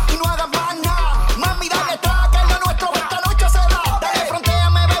tra, y no hagas más nada. Mami, dale tra, que lo nuestro esta noche se da. Dale,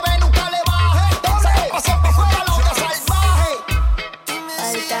 frontéame, bebé, nunca le baje. Sé que pa' siempre fuera lo de salvaje.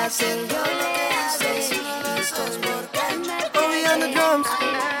 Falta que yo le hace listos porque Obi on the drums,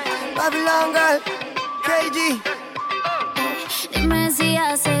 Babylon Girl, KG. dime si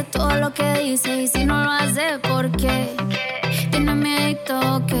hace todo lo que dice y si no lo hace, ¿por qué? Tiene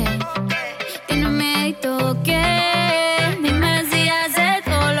miedo que, tiene miedo que. Dime si hace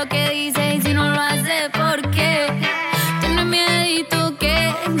todo lo que dice y si no lo hace, ¿por qué? Tiene miedo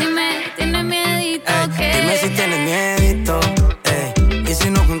que, dime, tiene miedo que. Dime si tienes miedito, y si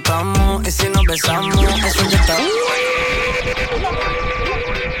nos juntamos, y si nos besamos, eso ya está.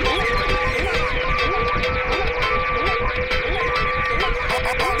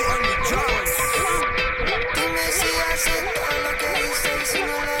 Dime si haces todo lo que dices y si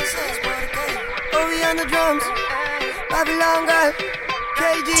no lo haces, ¿por qué? Obi on the drums, Babylon Girl,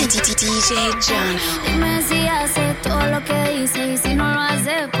 KG. DJ John. Dime si hace todo lo que dice y si no lo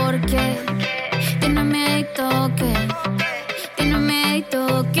hace, ¿por qué? Tiene miedo que, tiene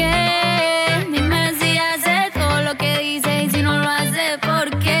miedo que. Dime si hace todo lo que dice y si no lo hace, ¿por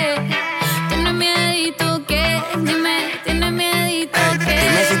qué? Tiene miedo que, dime, tiene miedo que.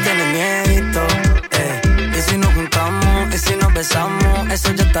 Dime si tienes miedito, y si nos juntamos, y si nos besamos,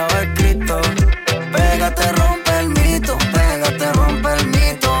 eso ya estaba escrito. Pégate, rompe el mito, pégate, rompe el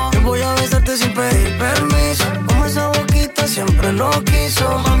mito. Yo voy a besarte sin pedir permiso, como esa boquita siempre lo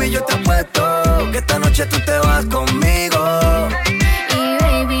quiso. Mami, yo te apuesto que esta noche tú te vas conmigo.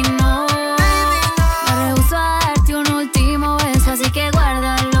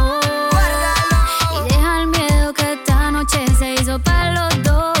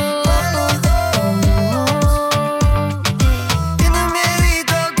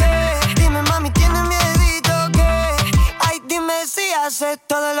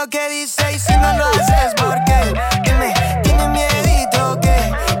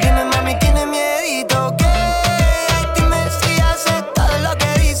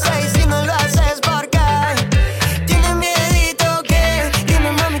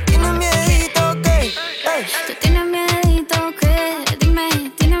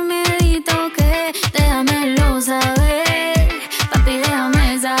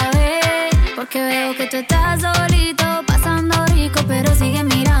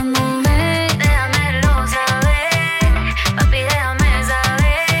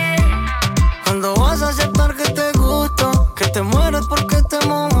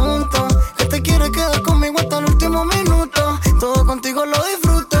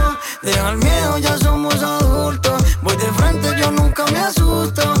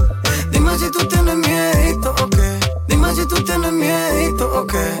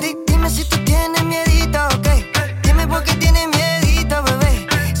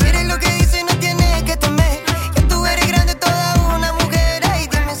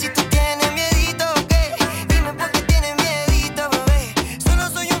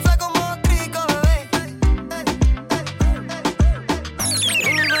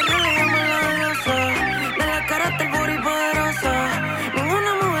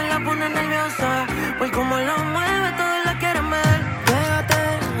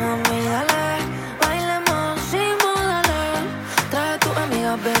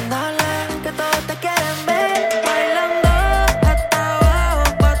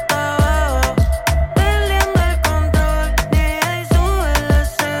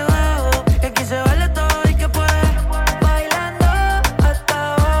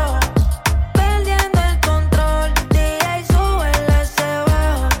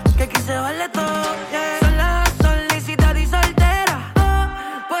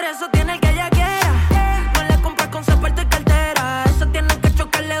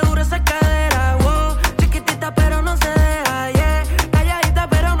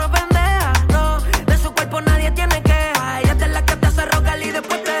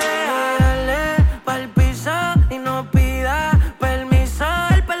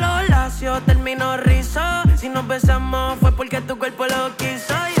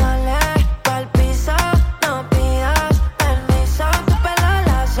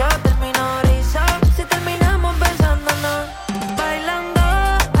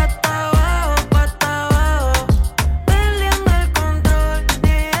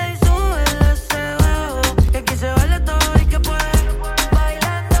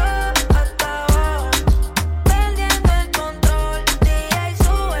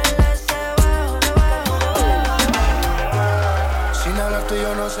 hablar tú y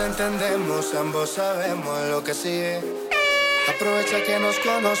yo nos entendemos, ambos sabemos lo que sigue. Aprovecha que nos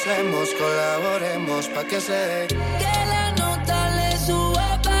conocemos, colaboremos pa' que se dé. Que la nota le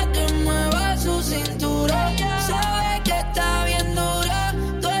suba pa' que mueva su cintura. Sabe que está bien dura,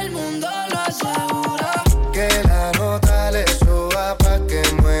 todo el mundo lo asegura. Que la nota le suba pa' que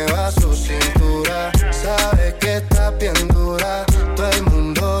mueva su cintura. Sabe que está bien dura, todo el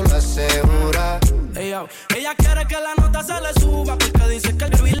mundo lo asegura. Ella quiere que la nota se le suba, porque dice que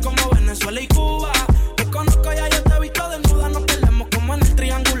el vivir como Venezuela y Cuba. Te conozco ya, yo te he visto desnuda. Nos perdemos como en el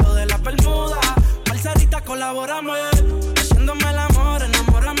triángulo de la Bermuda. Parcerita, colabórame, haciéndome el amor,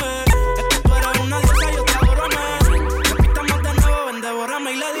 enamórame. Es que tú eres una diosa, yo te adórame. Repitamos de nuevo, ven,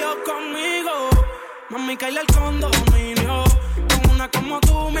 devórame. Y le dio conmigo, mami, caíle el condominio. Con una como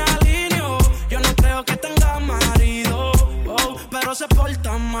tú me alineo. Yo no creo que tenga marido, pero se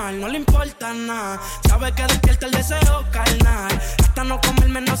porta mal, no le importa nada. Sabe que despierta el deseo carnal. Hasta no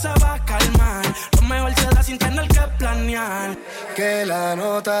comerme no se va a calmar. Lo mejor se da sin tener que planear. Que la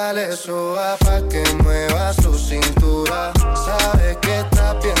nota le suba pa' que mueva su cintura. Sabe que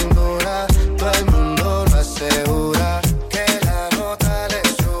está bien dura, todo el mundo lo asegura. Que la nota le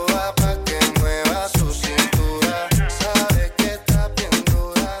suba pa' que mueva su cintura. Sabe que está bien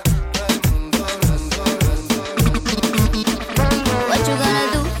dura, todo el mundo lo asegura. What you gonna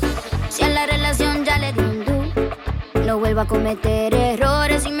do? Si a la relación ya le di un do. No vuelvo a cometer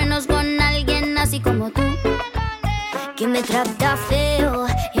errores y menos con alguien así como tú. Que me trata feo,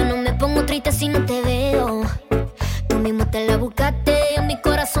 yo no me pongo triste si no te veo. Tú mismo te la buscaste, en mi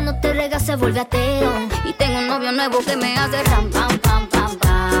corazón no te rega, se vuelve ateo. Y tengo un novio nuevo que me hace ram pam pam pam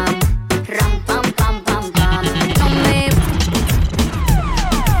pam, ram pam pam pam pam. No me...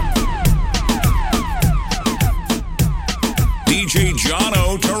 DJ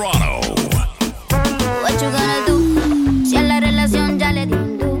Jono Toronto. What you gonna do? Si a la relación ya le di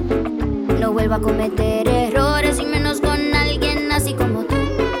un do. No vuelvo a cometer errores y menos con alguien así como tú.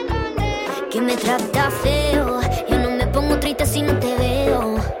 Que me trata feo, yo no me pongo triste si no te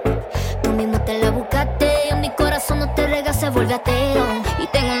veo. Tú mismo te la buscaste, en mi corazón no te rega, se vuelve ateo. Y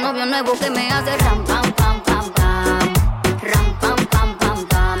tengo un novio nuevo que me hace ram pam pam pam pam, ram pam pam pam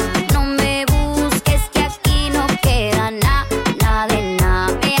pam. No me busques que aquí no queda nada, nada de nada.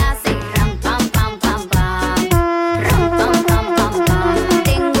 Me hace ram pam pam pam pam, ram pam pam pam pam.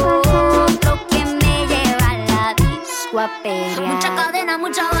 Tengo otro que me lleva a la disco a perrear. Mucha cadena,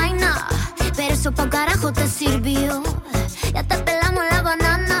 mucha vaina, pero eso pa' carajo te sirvió. Ya te pelamos la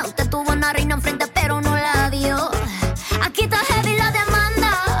banana. Usted tuvo una reina enfrente pero no la dio. Aquí está heavy la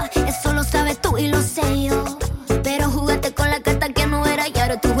demanda, eso lo sabes tú y lo sé yo. Pero jugaste con la carta que no era y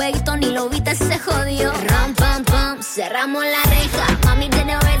ahora tu jueguito ni lo viste, se jodió. Ram pam pam, cerramos la reja. Mami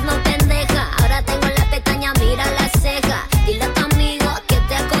tiene vez no pendeja. Ahora tengo la pestaña, mira la ceja. Dile a tu amigo que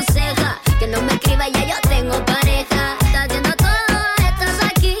te aconseja que no me escriba, ya yo tengo pareja. Está haciendo todo, estás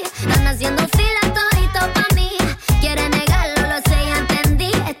aquí. Están haciendo fila todito pa' mí. Quiere negarlo, lo sé, ya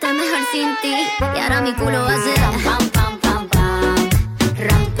entendí. Estoy mejor sin ti. Y ahora mi culo va a ser ram pam pam pam pam,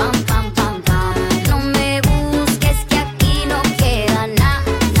 ram pam pam pam pam. No me busques que aquí no queda nada,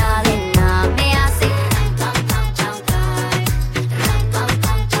 nada de nada. Me hace ram pam pam pam pam, ram pam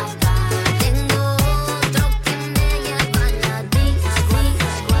pam pam pam. Tengo otro que me lleva a la disco.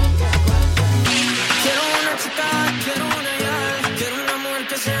 Quiero una chica, quiero una ya. Quiero una mujer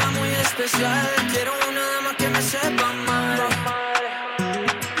que sea muy especial. Quiero una dama que me sepa amar.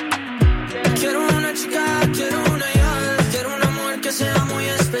 Quiero una chica, quiero una ya. Quiero una mujer que sea muy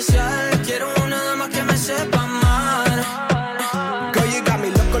especial. Quiero una dama que me sepa amar. Girl, you got me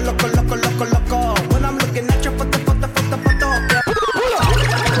loco, loco, loco, loco, loco. When I'm looking at your photo, photo, photo, photo.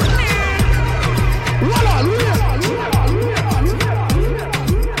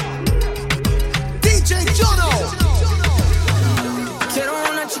 DJ Jono. Quiero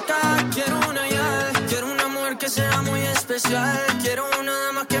una chica, quiero una ya. Quiero una mujer que sea muy especial. Quiero una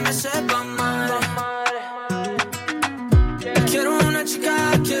dama que me sepa amar. Quiero una chica,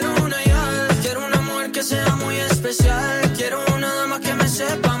 quiero una ya. Quiero una mujer que sea muy especial. Quiero una dama que me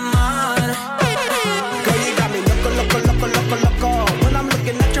sepa amar. Girl, you got me loco, loco, loco, loco, loco. When I'm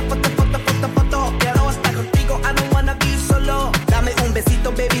looking at your photo, photo, photo, photo. Quiero estar contigo, I don't wanna be solo. Dame un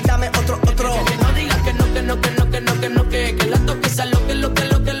besito, baby, dame otro, otro. Que no digas que no, que no, que no, que no, que no, que la toque sea lo que, lo que,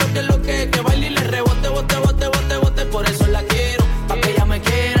 lo que, lo que, lo que baile y le rebote, bote, bote, bote, bote. Por eso la quiero, pa' que ella me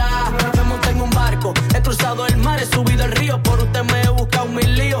quiera. Me monté en un barco, he cruzado el mar, he subido el río. Por usted me he buscado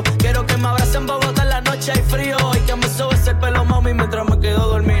mil líos. Quiero que me abrace en Bogotá en la noche hay frío. Y que me sobes el pelo, mami, mientras me quedo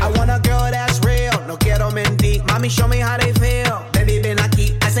dormido. I want a girl that's real, no quiero mentir. Mami, show me how they feel. Baby, ven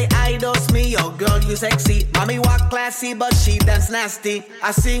aquí, I say, ay, Dios mío. Girl, you sexy. Mami, walk classy. classy, but she dance nasty.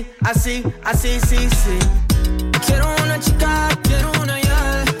 Así, así, así, sí, sí. Quiero una chica, quiero una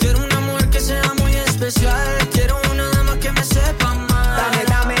ya. Quiero una mujer que sea muy especial. Quiero una dama que me sepa mal. Dame,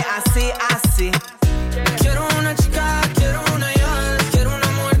 dame, así, así. Quiero una chica, quiero una ya. Quiero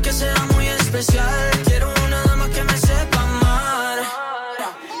una mujer que sea muy especial. Quiero una dama que me sepa mal.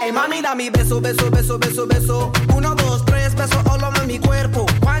 Hey mami, dame beso, beso, beso, beso, beso. 1, 2, 3, beso all over mi cuerpo.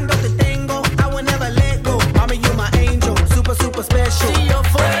 Cuando te tengo, I will never let go. Mami, you're my angel, super, super special. Si yo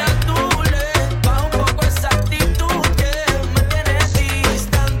fuera tú, baja un poco esa actitud que me tienes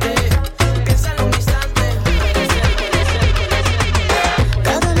distante. Piénsalo un instante.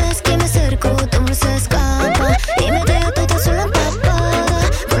 Cada vez que me acerco, tu amor se escapa y me deja toda sola empapada,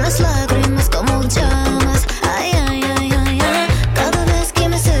 con las lágrimas como llamas. Ay, ay, ay, ay, ay. Cada vez que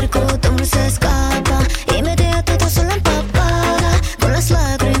me acerco, tu amor se escapa y me deja toda sola empapada, con las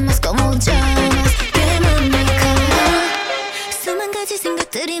lágrimas como llamas. Quémame cara. 수만 가지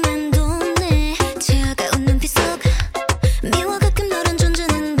생각들이 맴도네. 차가운 눈빛 속 미워 가끔 너란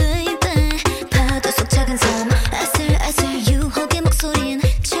존재는 baby. 파도 속 작은 섬 아슬아슬 유혹의 목소린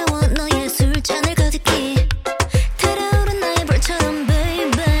채워 너의 술잔을 가득히 달아오른 나의 볼처럼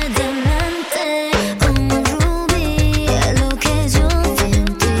baby. Diamante, un rubí, lo que yo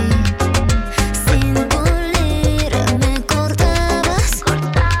sentí sin pulir me cortabas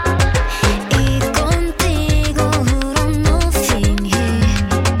y contigo juro no fingí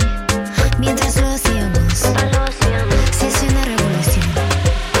mientras lo hacíamos. Se hizo una revolución.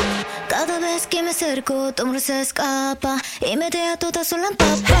 Cada vez que me acerco, tu amor se escapa y me deja toda sola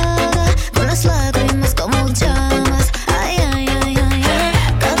empapada, con las lágrimas como llamas. Ay, ay, ay, ay, ay.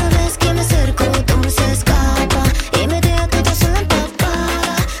 Cada vez que me acerco, tu amor se escapa y me deja toda sola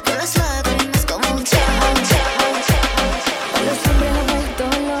empapada, con las lágrimas como llamas. A los hombres los vuelto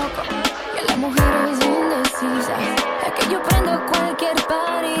loco y a las mujeres indecisas. Es que yo prendo cualquier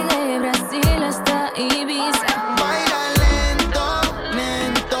party de Brasil hasta Ibiza. Baila lento,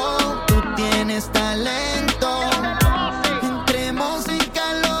 lento, tú tienes talento. Entremos en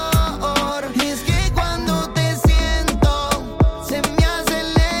calor. Y es que cuando te siento, se me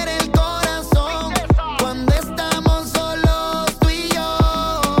acelera el corazón. Cuando estamos solos tú y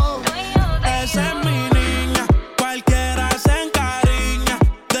yo. Esa es mi niña, cualquiera se encariña.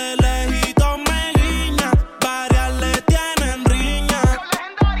 De lejito me guiña, varias le tienen riña.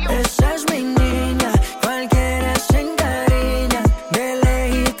 Esa es mi niña, cualquiera se encariña. De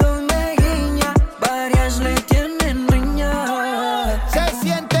lejitos me guiña, varias le tienen riña. Se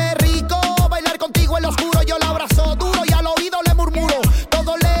siente rico bailar contigo en lo oscuro. Yo la abrazo duro y al oído le murmuro.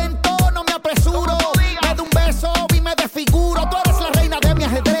 Todo lento, no me apresuro. Me da un beso y me desfiguro. Tú eres la reina de mi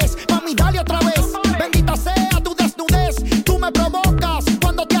ajedrez. Mami, dale otra vez. Bendita sea tu desnudez. Tú me provocas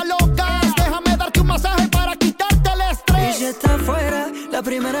cuando te alocas. Déjame darte un masaje para quitarte el Y estrés. si está fuera la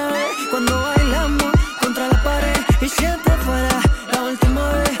primera vez cuando bailamos contra la pared. Y si está fuera la última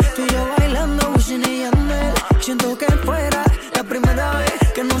vez tú y yo bailando Wisin y Yandel. Siento que fuera la primera vez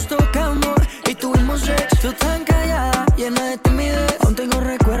que nos tocamos y tuvimos sexo. Tú tan callada, llena de timidez. Aún tengo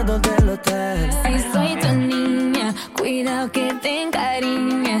recuerdos del hotel. Si soy tu niña, cuidado que te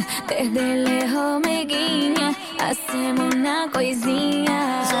encariñas. Desde lejos me guiñas, hacemos una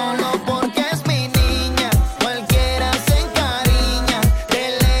coisinha. Solo porque es mi niña, cualquiera se encariña. De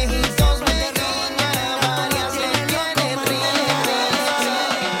lejitos me guiña, varias le tienen riña.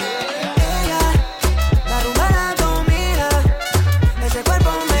 Ella, la rumba la domina, ese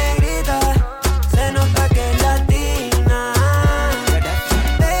cuerpo me grita, se nota que es latina.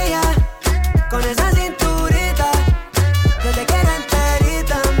 Ella, con esa cinturita, yo te quiero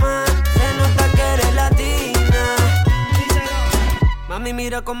enterita más, se nota que eres latina. Mami,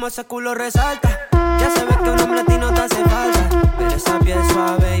 mira cómo ese culo resalta, ya se ve que un hombre a ti no te hace falta. Pero esa piel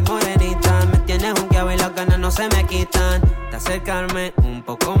suave y morenita, me tienes junqueado y las ganas no se me quitan. De acercarme un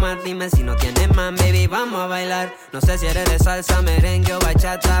poco más, dime si no tienes más, baby, vamos a bailar. No sé si eres de salsa, merengue o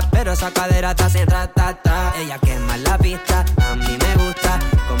bachata, pero esa cadera te hace ratata. Ella quema la pista, a mí me gusta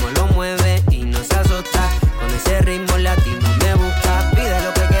cómo lo mueve y no se asusta. Con ese ritmo latino me busca, pide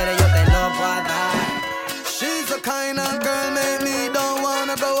lo que quiere, yo te lo puedo dar. She's the kind of girl make me don't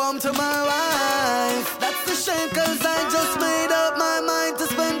wanna go home to my wife. That's the shame, cause I just made up my mind to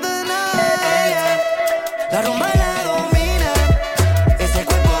spend the night. La rumba la domina, ese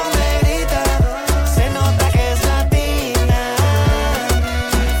cuerpo me grita, se nota que es latina.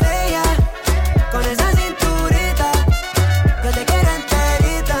 Ella, con esa cinturita, yo te quiero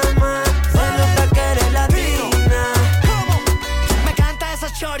enterita más, se nota que eres latina. Me canta esa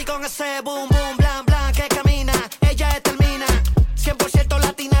shorty con ese boom boom blan blan que camina. Ella determina, 100%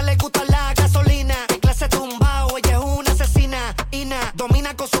 latina, le gusta la gasolina. En clase tumbao, ella es una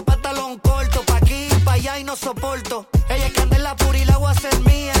Domina con su pantalón corto, pa' aquí, pa' allá y no soporto. Ella es candela pura y la voy a hacer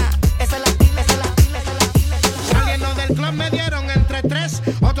mía. Esa es la Saliendo del club me dieron entre tres.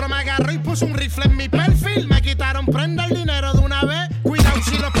 Otro me agarró y puso un rifle en mi perfil. Me quitaron prenda el dinero de una vez. Cuidado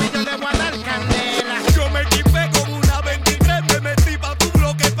si los pillos le voy a dar candela. Yo me equipé con una 23, me metí pa' tu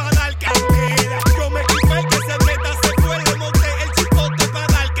bloque pa' dar candela. Yo me equipé que se meta, se fue, le monté el chipote pa'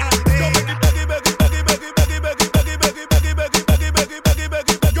 dar candela. Yo me equipé,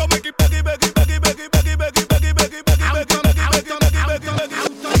 yo me equipé,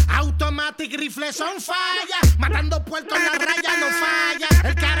 automatic rifle son falla. Matando puertos la raya no falla.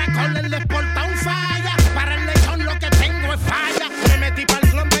 El caracol el exporta un falla. Para el lechón lo que tengo es falla. Me metí pa'l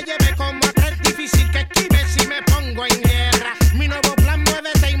club, me llevé como a tres. Difícil que esquive si me pongo en guerra. Mi nuevo plan,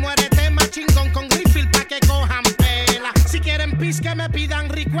 muévete y muérete más chingón con refill pa' que cojan pela. Si quieren pis que me pidan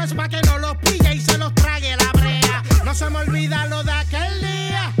request pa' que no los pille y se los trague la brea. No se me olvida lo de aquel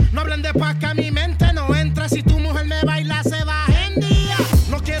día. No hablen de paz que a mi mente no entra. Si tu mujer me baila se baja en día.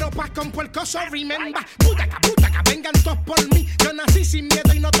 No quiero paz con puerco, so remember. Putaca, vengan todos por mí. Yo nací sin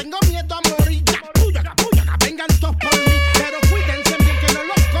miedo y no tengo miedo a morir. Putaca, vengan todos por mí. Pero cuídense bien que no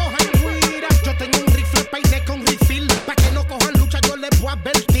los cojan, guira. Yo tengo un rifle peine con refill. Pa' que no cojan lucha yo les voy a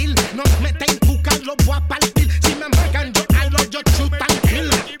advertir. No meten cuca, los voy a partir. Si me marcan yo a los yo chutan kill.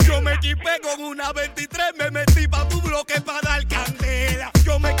 Yo me equipé con una 23, me metí pa' tu bloque pa' dar candela.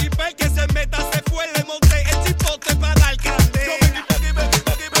 Yo me equipé que se meta, se fue, le monté el chipote pa' dar candela.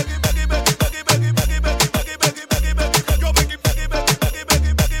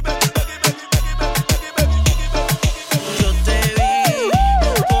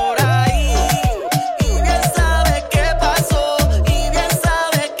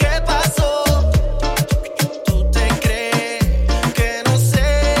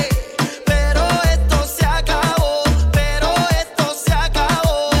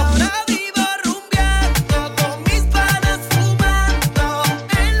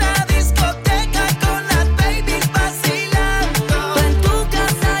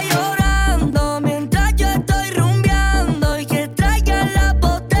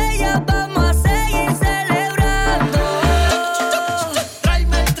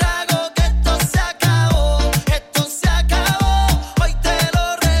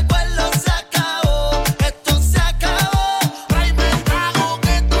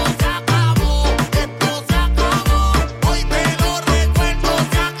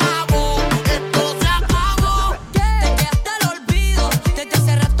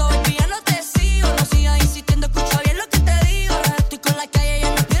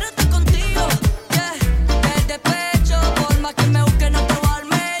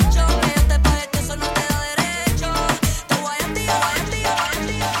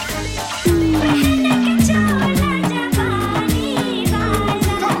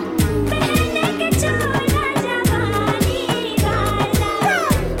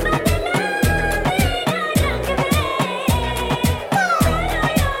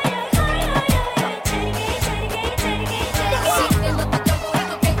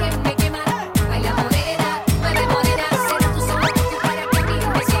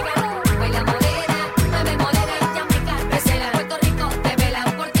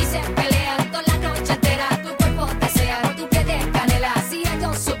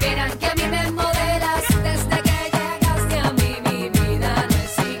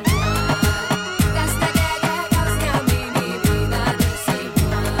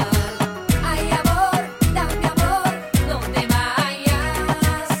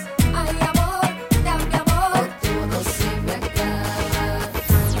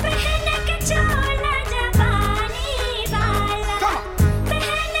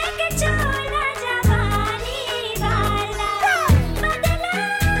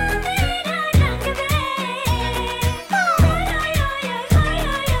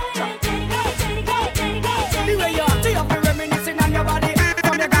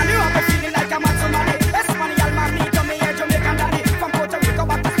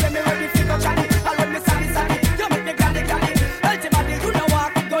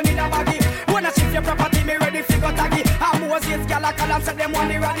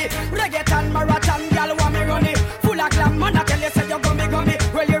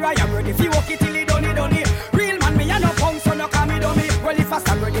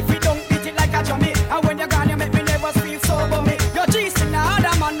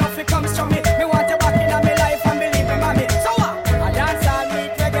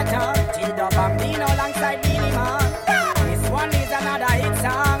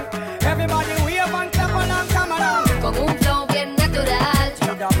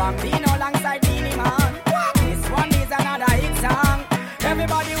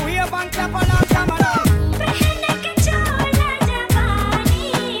 and clap along, come along.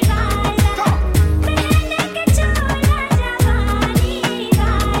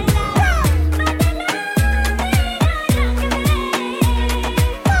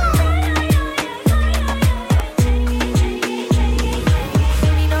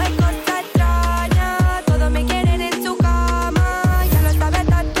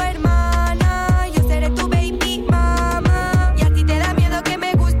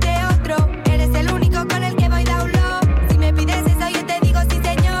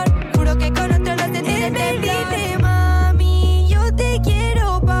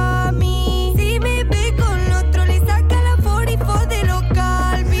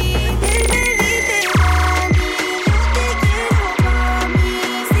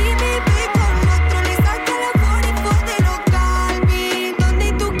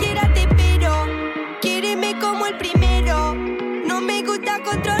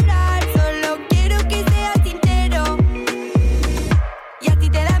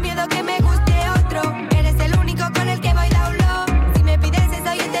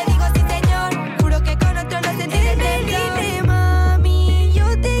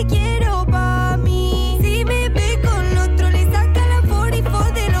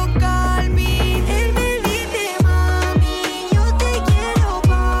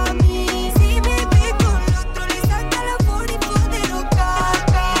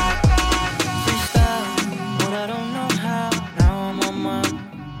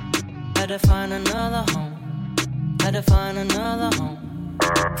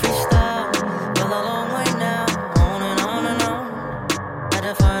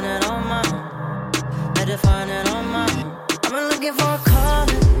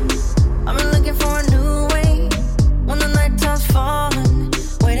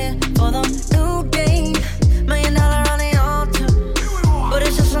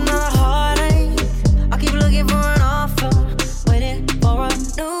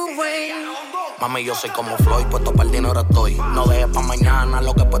 Mami, yo soy como Floyd, puesto para el dinero estoy. No dejes pa' mañana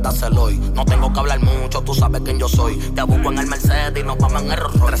lo que pueda hacer hoy. No tengo que hablar mucho, tú sabes quién yo soy. Te busco en el Mercedes y nos vamos en el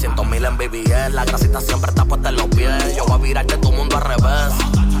Rolls Royce. 300,000 en BBL, la grasita siempre está puesta en los pies. Yo voy a virarte tu mundo al revés.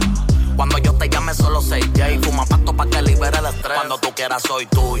 Cuando yo te llame solo 6J, fuma pasto pa' que libere el estrés. Cuando tú quieras soy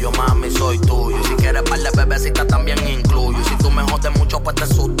tuyo, mami, soy tuyo. Y si quieres par de bebecitas también incluyo. Y si tú me jodes mucho, pues te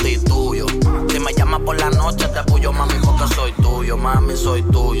sustituyo. Si me llamas por la noche, te puyo, mami, porque soy tuyo, mami, soy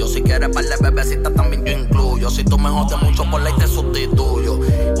tuyo. Si quieres par de bebecitas también yo incluyo. Si tú me jodes mucho, por ley te sustituyo.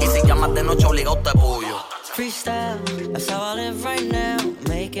 Y si llamas de noche, obligado te puyo. Freestyle, that's how I live right now.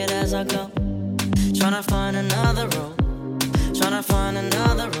 Make it as I go. Tryna find another road. Tryna find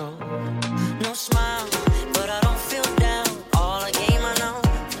another road. No smile, but I don't feel down. All the game I know,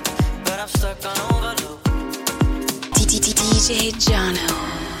 but I'm stuck on overload. DJ Jono.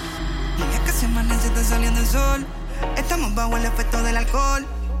 Y es que se amanece, está saliendo el sol. Estamos bajo el efecto del alcohol.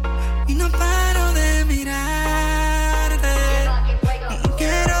 Y no paro de mirarte.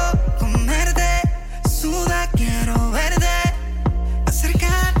 Quiero comerte, suda, quiero verte.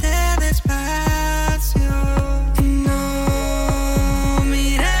 Acércate despacio. No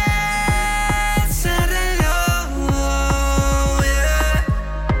mires el reloj, yeah.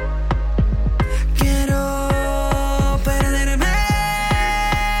 Quiero perderme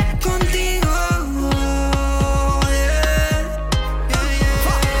contigo,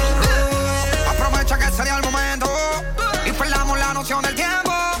 Aprovecha que sería el momento y perdamos la noción del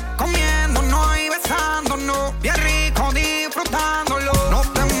tiempo, comiéndonos y besándonos, bien rico, disfrutándolo. No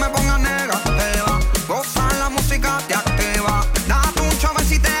te me pongas negativa, goza la música te activa. Date un chove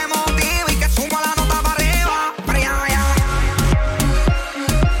si te motiva y que suba la nota para arriba, para allá.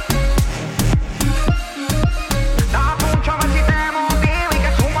 Date un chove si te motiva y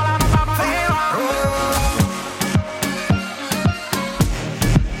que suba la nota para arriba.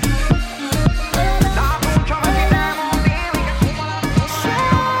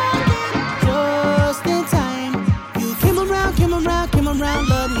 Just in time, you came around,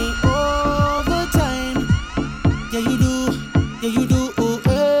 love me all the time. Yeah, you do,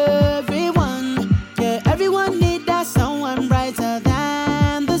 everyone need that someone brighter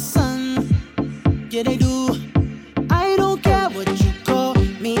than the sun. Yeah, they do. I don't care what you call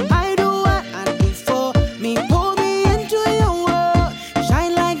me, I do what I do for me. Pull me into your world,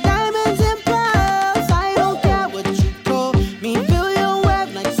 shine like diamonds and pearls. I don't care what you call me, feel your web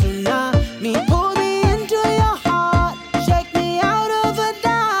like tsunami. Pull me into your heart, shake me out of a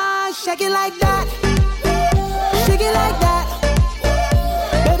dark. Shake it like that, shake it like that.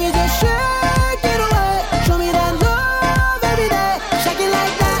 Baby, just shake it away. Show me that love every day. Shake it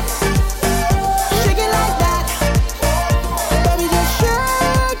like that, shake it like that. Baby, just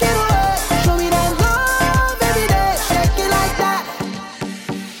shake it away.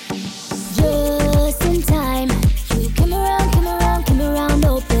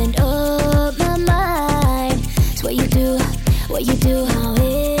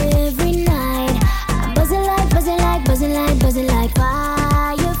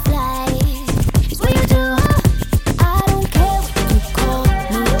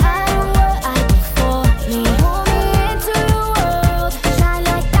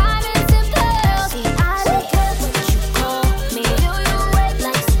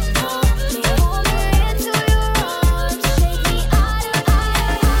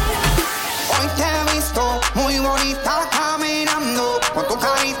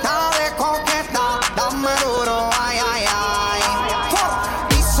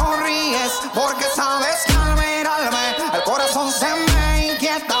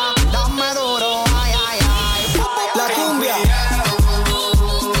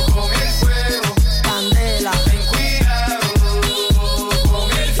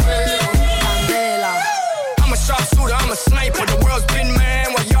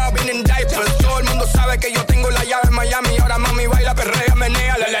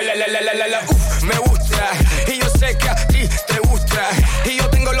 me gusta. Y yo sé que a ti te gusta. Y yo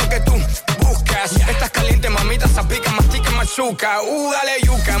tengo lo que tú buscas. Estás caliente, mamita, zapica, mastica, machuca. Dale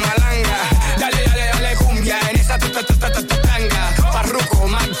yuca, malanga. Dale cumbia. En esa tanga. Parruco,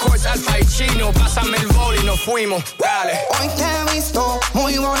 Marcos, Alfa y Chino. Pásame el bol y nos fuimos. Dale. Hoy te he visto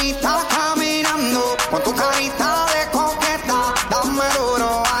muy bonita caminando. Con tu carita de coqueta. Dame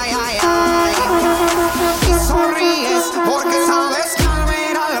duro, ay, ay, ay. Y sonríes porque sabes que al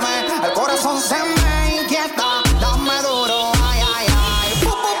mirarme el corazón se me inquieta. Dame duro, ay, ay, ay.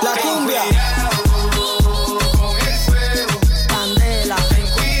 La cumbia. Con el fuego. Candela. Ten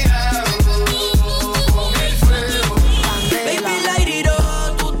cuidado con el fuego. Baby, light it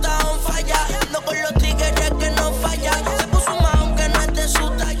up, tú estás on fire. Ando con los triggers que no fallan. Se puso más aunque no es de su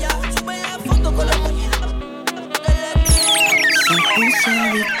talla. Sube la foto con la mochila. Se puso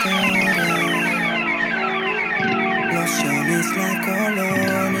Victoria. Lociones la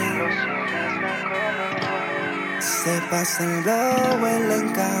colonia. Se pasa el blow, él le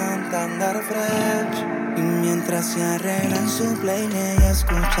encanta andar fresh. Y mientras se arregla en su play, ella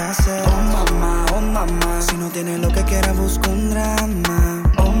escucha hacer oh mamá, si no tiene lo que quiera busca un drama.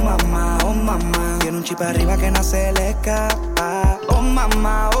 Oh mamá, tiene un chip arriba que no se le escapa. Oh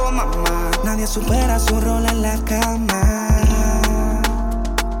mamá, nadie supera su rol en la cama.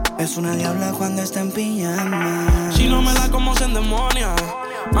 Es una diabla cuando está en pijama. Si no me da como se endemonia,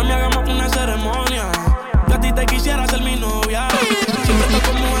 mami, hagamos una ceremonia. Yo a ti te quisiera ser mi novia. Siempre estoy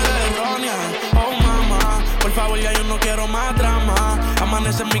como errónea. Oh mamá, por favor ya yo no quiero más drama.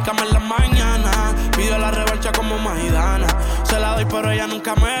 Amanece en mi cama en la mañana. Pido la revancha como Maidana. Se la doy pero ella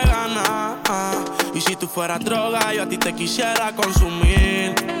nunca me gana. Y si tú fueras droga yo a ti te quisiera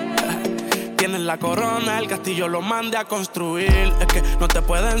consumir. Tienes la corona, el castillo lo mandé a construir. Es que no te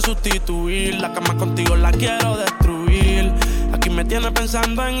pueden sustituir. La cama contigo la quiero destruir. Aquí me tienes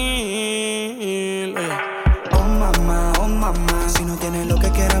pensando en ir. Oh mamá, si no tienes lo que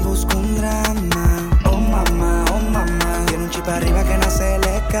quiera busca un drama. Oh mamá, tiene un chip arriba que no se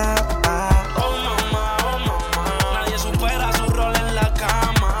le escapa. Oh mamá, nadie supera su rol en la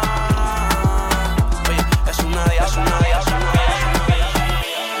cama. Oye, es una día.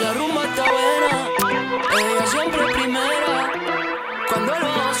 La rumba está buena, ella siempre primera. Cuando el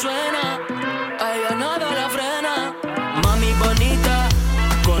bajo suena, a ella nada la frena. Mami bonita,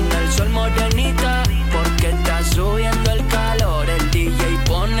 con el sol morenita. Porque está subiendo el calor, el DJ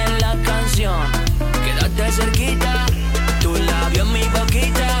pone la canción. Quédate cerquita, tu labio en mi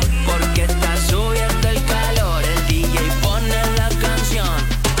boquita. Porque está subiendo el calor, el DJ pone la canción.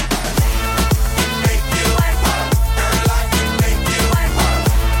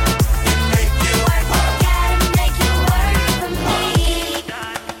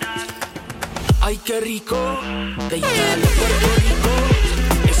 Ay, qué rico, de Italia a Puerto Rico.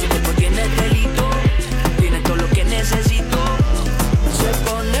 Ese cuerpo tiene delito, tiene todo lo que necesito. Se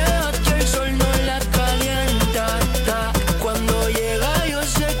pone hasta el sol, no la calienta. Cuando llega yo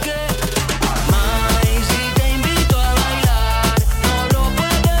sé que Mai, si te invito a bailar, no lo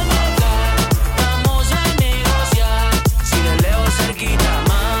puedes negar. Vamos a negociar, si de lejos cerquita.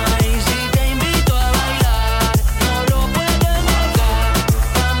 Mai, si te invito a bailar, no lo puedes negar.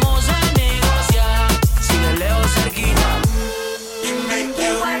 Vamos a negociar, si de lejos cerquita.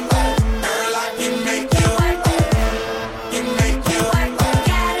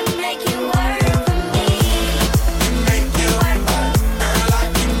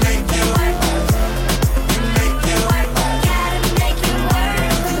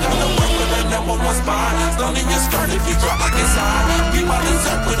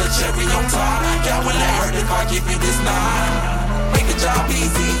 Give you this night, make a job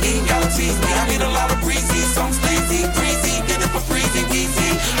easy. You ain't gotta tease me. I need a lot of breezy, some sleazy, breezy, get it for breezy,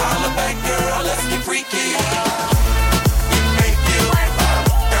 weezy. Holla back, girl, let's get freaky.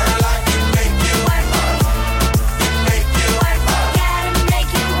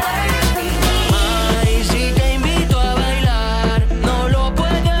 Mai, si te invito a bailar, no lo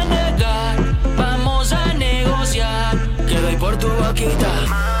puedes negar. Vamos a negociar, que doy por tu boquita.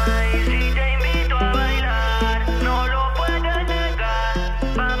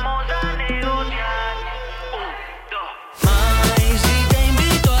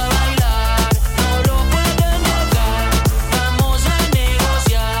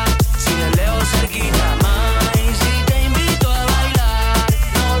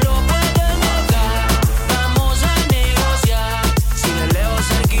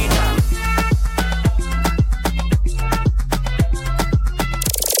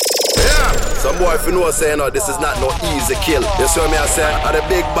 boy, if you know what I'm saying, this is not no easy kill. You see what I say? At the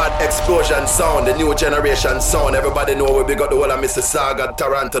big bad explosion sound, the new generation sound. Everybody know we got the whole of Mississauga,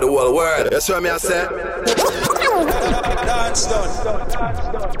 Toronto, the whole world. You see what I say? Dance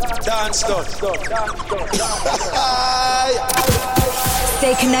done.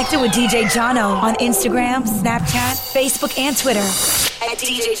 Stay connected with DJ Jono on Instagram, Snapchat, Facebook, and Twitter at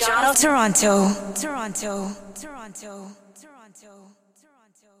DJ Jono Toronto.